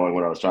even knowing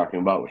what I was talking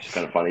about, which is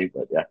kind of funny,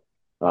 but yeah.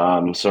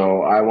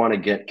 So I want to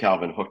get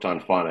Calvin hooked on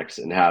phonics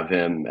and have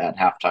him at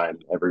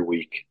halftime every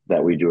week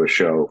that we do a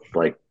show,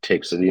 like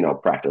takes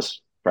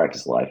practice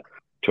live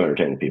to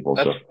entertain people.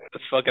 That's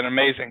fucking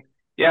amazing.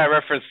 Yeah, I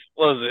referenced,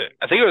 what was it?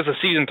 I think it was a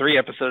season 3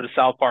 episode of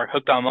South Park,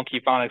 Hooked on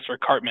Monkey Phonics for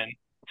Cartman,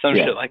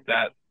 shit like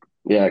that.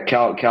 Yeah,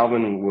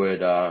 Calvin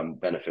would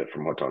benefit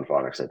from Hooked on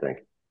Phonics, I think.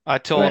 I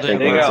told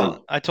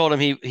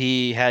him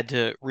he had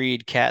to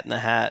read Cat in the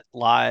Hat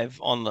live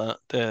on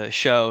the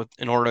show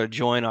in order to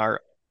join our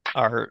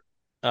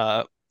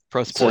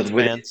pro sports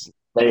fans.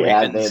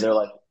 They're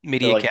like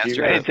media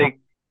caster.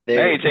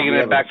 Taking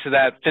it back to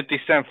that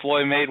 50 Cent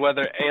Floyd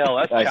Mayweather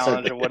ALS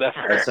challenge or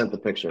whatever. I sent the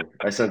picture of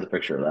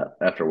that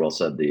after Will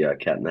said the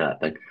Cat in the Hat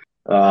thing.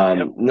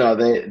 No,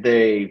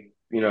 they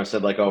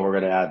said like, oh, we're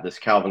going to add this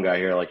Calvin guy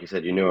here. Like you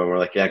said, you knew him. We're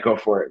like, yeah, go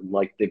for it. And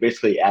like they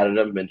basically added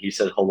him and he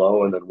said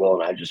hello. And then Will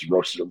and I just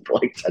roasted him for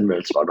like 10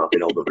 minutes about not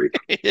being able to read.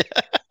 Yeah.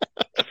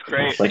 That's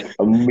great. Like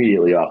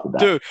immediately off the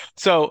bat. Dude,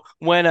 so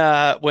when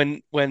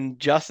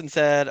Justin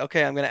said,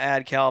 okay, I'm going to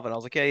add Calvin, I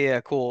was like, yeah,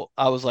 cool.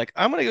 I was like,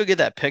 I'm going to go get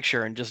that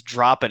picture and just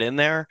drop it in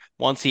there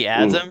once he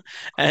adds him.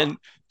 And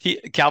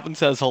Calvin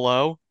says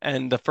hello.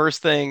 And the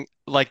first thing,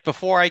 like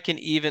before I can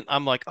even,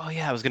 I'm like, oh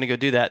yeah, I was going to go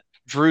do that.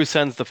 Drew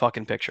sends the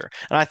fucking picture.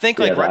 And I think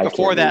like right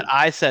before that,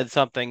 I said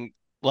something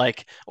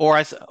like,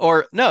 I said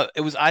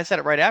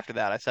it right after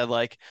that. I said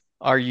like,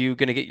 are you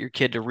going to get your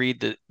kid to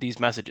read these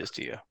messages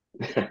to you?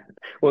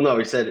 Well, no,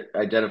 he said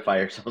identify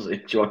yourselves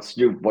if you want to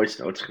do voice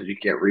notes because you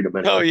can't read them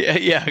anyway. Oh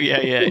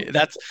yeah.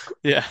 That's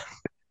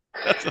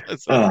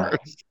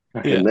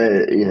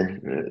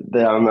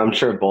I'm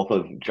sure both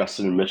of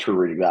Justin and Mitch were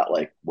reading that.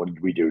 Like, what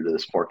did we do to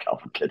this poor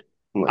Calvin kid?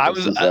 Like, I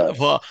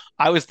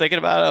was thinking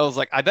about it. I was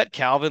like, I bet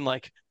Calvin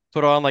like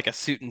put on like a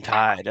suit and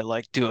tie to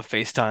like do a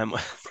FaceTime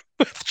with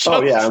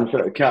Oh yeah, I'm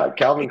sure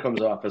Calvin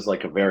comes off as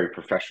like a very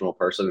professional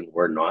person, and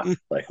we're not.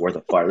 Like we're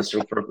the farthest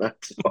from that.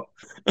 So.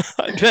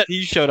 I bet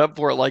he showed up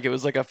for it like it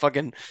was like a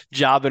fucking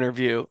job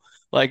interview,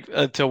 like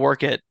to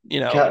work at the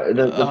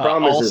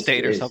problem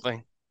Allstate or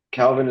something.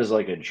 Calvin is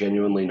like a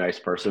genuinely nice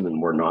person,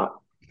 and we're not.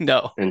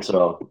 No, and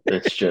so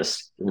it's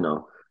just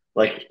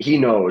like he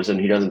knows, and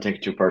he doesn't take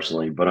it too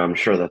personally. But I'm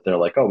sure that they're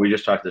like, oh, we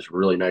just talked to this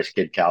really nice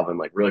kid, Calvin,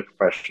 like really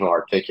professional,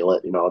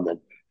 articulate, and then.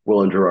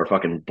 Will and Drew are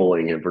fucking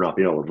bullying him for not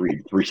being able to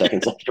read 3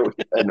 seconds after we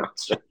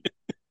announced it.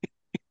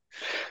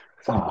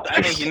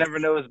 You never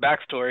know his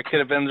backstory. It could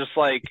have been just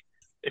like,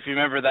 if you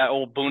remember that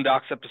old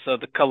Boondocks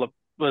episode, the color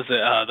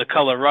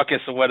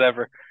ruckus or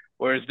whatever,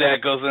 where his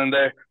dad goes in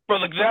there,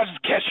 brother, did I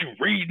just catch you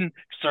reading?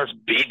 Starts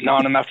beating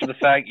on him after the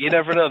fact. You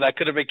never know. That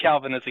could have been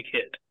Calvin as a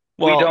kid.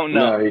 Well, we don't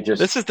know. No,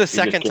 this is the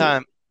second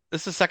time.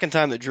 This is the second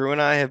time that Drew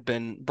and I have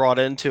been brought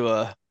into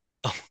a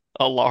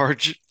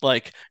large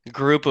like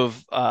group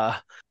of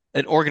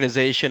an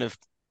organization of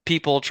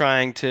people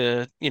trying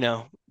to,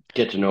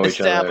 get to know each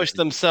other, establish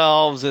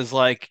themselves as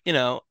like,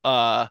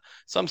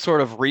 some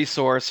sort of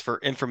resource for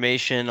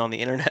information on the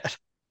internet.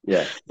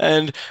 Yeah.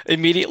 And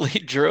immediately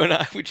Drew and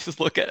I, we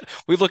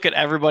look at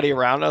everybody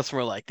around us and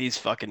we're like, these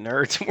fucking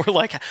nerds. And we're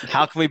like,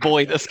 how can we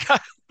bully this guy?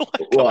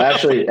 Well,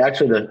 actually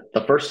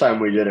the first time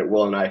we did it,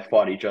 Will and I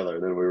fought each other.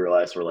 And then we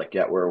realized we're like,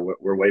 yeah,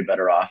 we're way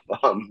better off,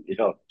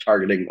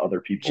 targeting other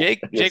people.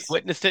 Jake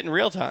witnessed it in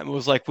real time. It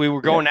was like, we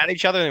were going at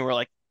each other and we're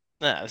like,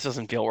 nah, this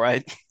doesn't feel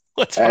right.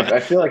 I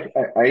feel like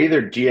I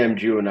either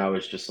DM'd you and I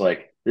was just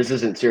like, this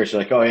isn't serious.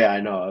 You're like, oh yeah,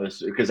 I know.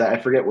 Because I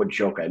forget what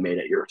joke I made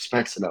at your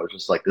expense. And I was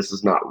just like, this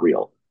is not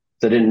real.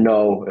 So I didn't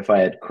know if I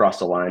had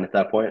crossed a line at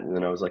that point. And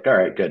then I was like, all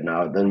right, good.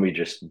 Now, then we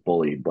just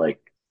bullied like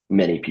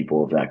many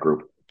people of that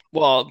group.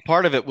 Well,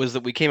 part of it was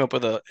that we came up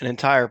with an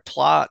entire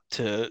plot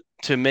to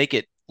make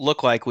it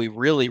look like we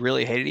really,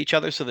 really hated each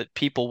other so that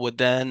people would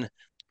then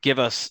give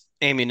us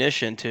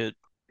ammunition to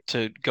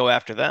go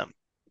after them.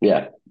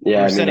 Yeah.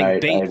 We're setting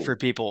bait for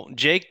people.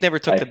 Jake never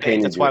took the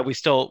bait. That's why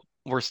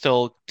we're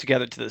still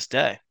together to this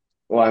day.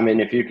 Well, I mean,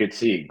 if you could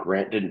see,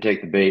 Grant didn't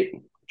take the bait.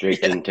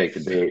 Jake didn't take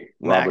the bait.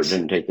 Max. Robert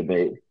didn't take the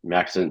bait.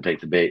 Max didn't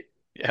take the bait.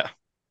 Yeah.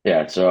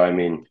 Yeah. So, I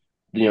mean,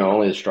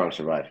 only the strong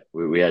survive.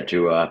 We had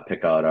to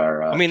pick out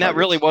our. I mean, that targets.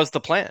 really was the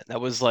plan. That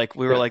was like,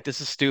 we were like,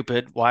 this is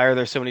stupid. Why are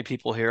there so many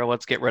people here?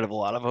 Let's get rid of a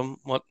lot of them.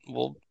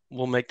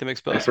 We'll make them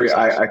expose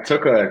themselves. I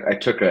took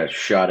a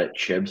shot at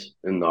Chibs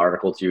in the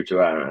article too.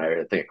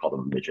 I think I called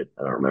him a midget.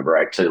 I don't remember.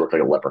 I said he looked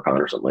like a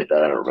leprechaun or something like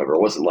that. I don't remember.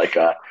 It wasn't like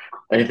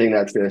anything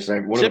that serious.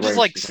 Chibs is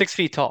like 6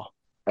 feet tall.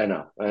 I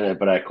know,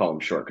 but I call him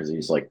short because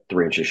he's like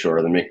 3 inches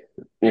shorter than me.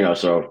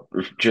 So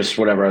just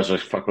whatever. I was like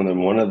fucking with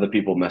him. One of the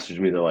people messaged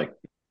me. They're like,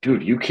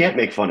 "Dude, you can't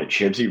make fun of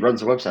Chibs. He runs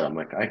the website." I'm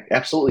like, "I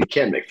absolutely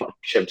can make fun of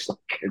Chibs. Like,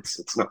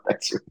 it's not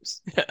that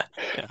serious."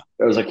 Yeah.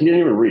 I was like, "He didn't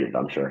even read it.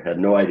 I'm sure. Had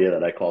no idea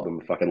that I called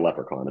him a fucking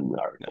leprechaun in the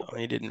article." No,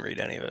 he didn't read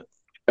any of it.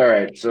 All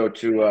right. So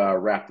to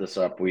wrap this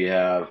up, we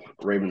have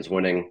Ravens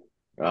winning.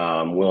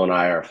 Will and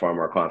I are far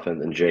more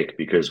confident than Jake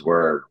because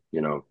we're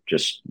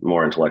just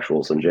more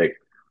intellectuals than Jake.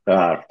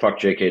 Fuck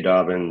J.K.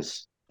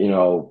 Dobbins.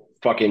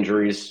 Fuck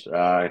injuries.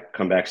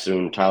 Come back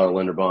soon. Tyler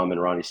Linderbaum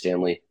and Ronnie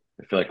Stanley.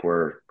 I feel like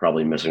we're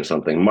probably missing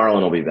something.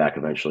 Marlon will be back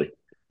eventually.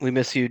 We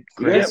miss you,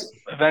 Chris.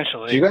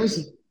 Eventually. Do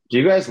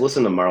you guys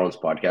listen to Marlon's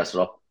podcast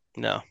at all?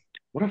 No.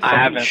 I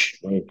haven't.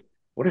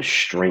 What a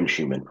strange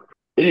human.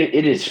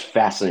 It is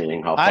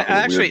fascinating how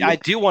fucking weird I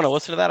do want to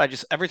listen to that. I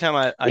just every time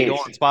I go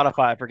on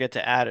Spotify, I forget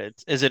to add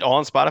it. Is it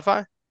on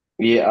Spotify?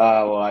 Yeah.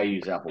 Well, I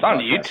use Apple. It's on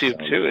Podcasts,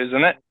 YouTube too,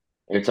 isn't it?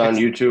 It's on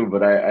YouTube,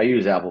 but I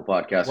use Apple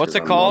Podcasts. What's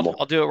it called?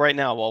 I'll do it right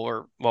now while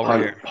we're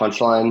here.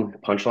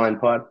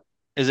 Punchline Pod.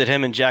 Is it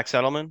him and Jack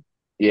Settleman?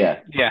 Yeah.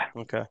 Yeah.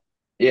 Okay.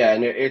 Yeah,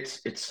 and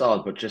it's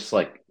solid, but just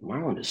like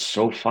Marlon is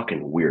so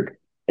fucking weird,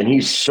 and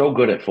he's so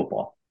good at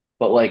football.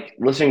 But like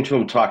listening to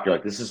him talk, you're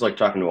like, this is like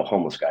talking to a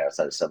homeless guy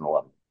outside of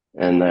 7-Eleven.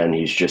 And then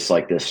he's just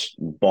like this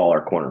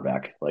baller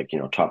cornerback, like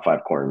top 5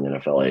 corner in the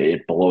NFL.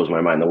 It blows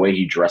my mind the way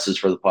he dresses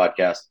for the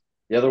podcast.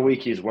 The other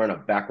week he's wearing a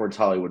backwards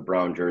Hollywood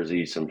Brown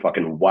jersey, some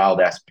fucking wild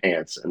ass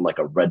pants, and like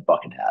a red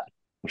bucket hat.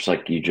 It's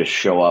like you just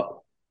show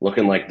up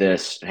looking like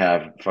this,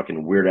 have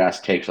fucking weird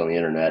ass takes on the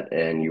internet,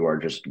 and you are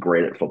just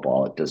great at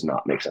football. It does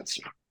not make sense.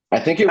 I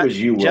think it was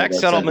you. Jack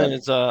Settleman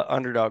is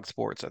Underdog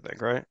Sports, I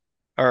think, right?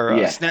 Or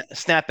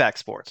Snapback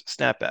Sports.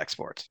 Snapback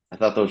Sports. I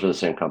thought those were the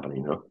same company.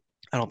 No,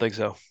 I don't think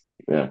so.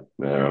 Yeah,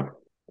 I don't know.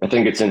 I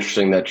think it's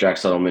interesting that Jack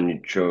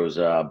Settleman chose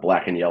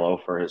black and yellow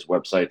for his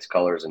website's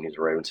colors, and he's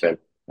a Ravens fan.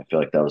 I feel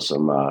like that was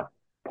some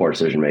poor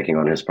decision making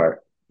on his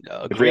part.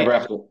 If we ever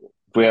have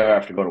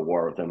to go to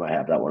war with him, I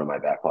have that one in my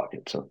back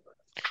pocket. So,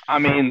 I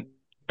mean,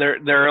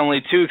 there are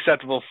only 2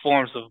 acceptable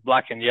forms of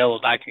black and yellow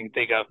that I can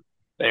think of.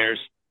 There's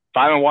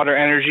Fire and Water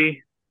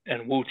Energy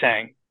and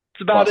Wu-Tang.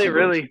 It's about Boston it,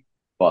 really.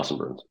 Boston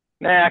Bruins.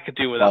 Nah, I could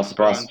do without the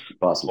Bruins.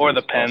 Or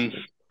the Pens.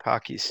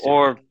 Hockey stick.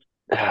 Or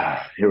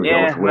here we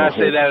yeah, go. and I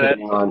say that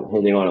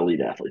hitting on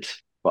elite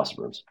athletes. Boston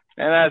Bruins.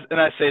 And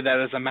I say that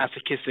as a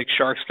masochistic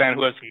Sharks fan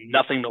who has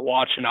nothing to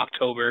watch in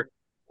October.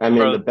 I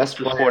mean, the best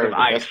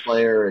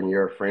player in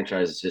your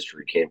franchise's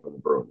history came from the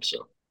Bruins.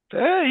 So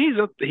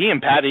he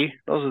and Patty,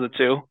 those are the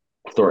 2.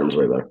 Thornton's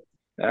way better.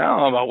 I don't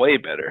know about way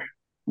better.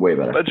 Way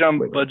better. But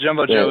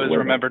Jumbo Joe is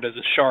remembered as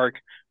a Shark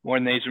more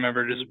than he's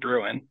remembered as a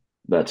Bruin.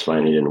 That's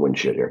fine. He didn't win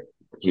shit here.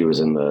 He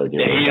was in the. He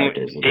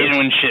didn't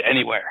win shit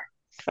anywhere.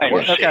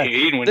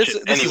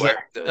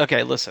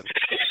 Okay, listen.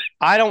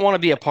 I don't want to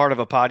be a part of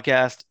a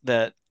podcast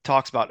that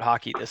talks about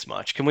hockey this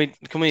much. Can we?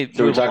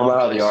 So we talk about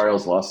how the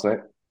Orioles lost tonight?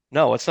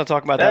 No, let's not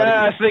talk about that.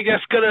 I think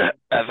it's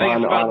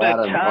about that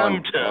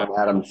time on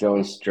Adam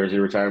Jones' jersey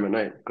retirement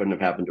night. Couldn't have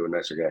happened to a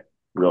nicer guy.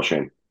 Real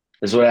shame.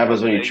 This is what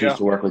happens when you choose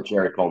to work with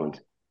Jerry Coleman,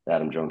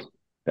 Adam Jones.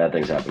 Bad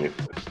things happen to you.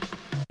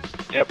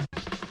 Yep.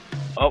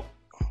 Oh,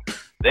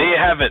 there you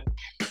have it.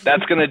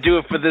 That's going to do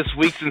it for this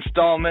week's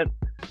installment.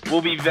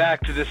 We'll be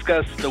back to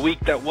discuss the week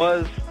that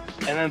was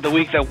and then the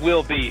week that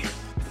will be.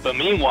 But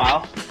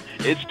meanwhile,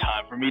 it's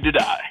time for me to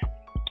die.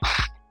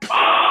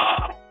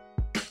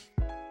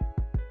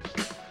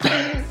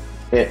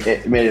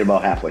 It made it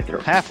about halfway through.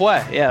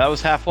 Halfway. Yeah, that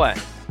was halfway.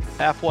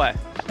 That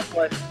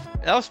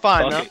was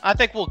fine. Okay. I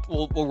think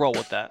we'll roll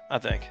with that. I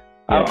think.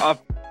 Yeah.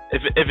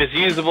 If it's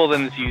usable,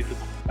 then it's usable.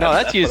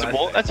 That's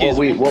usable. That's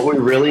usable. What we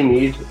really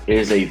need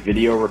is a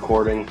video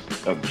recording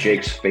of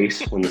Jake's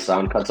face when the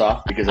sound cuts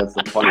off, because that's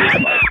the funniest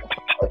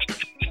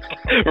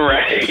part.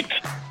 Right.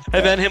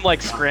 And then him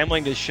like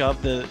scrambling to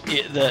shove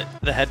the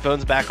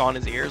headphones back on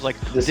his ears. Like,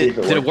 did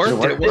it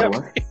work? Did it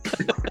work?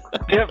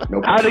 Yep.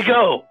 Nope. How'd it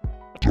go?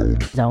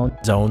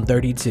 Zone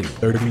 32.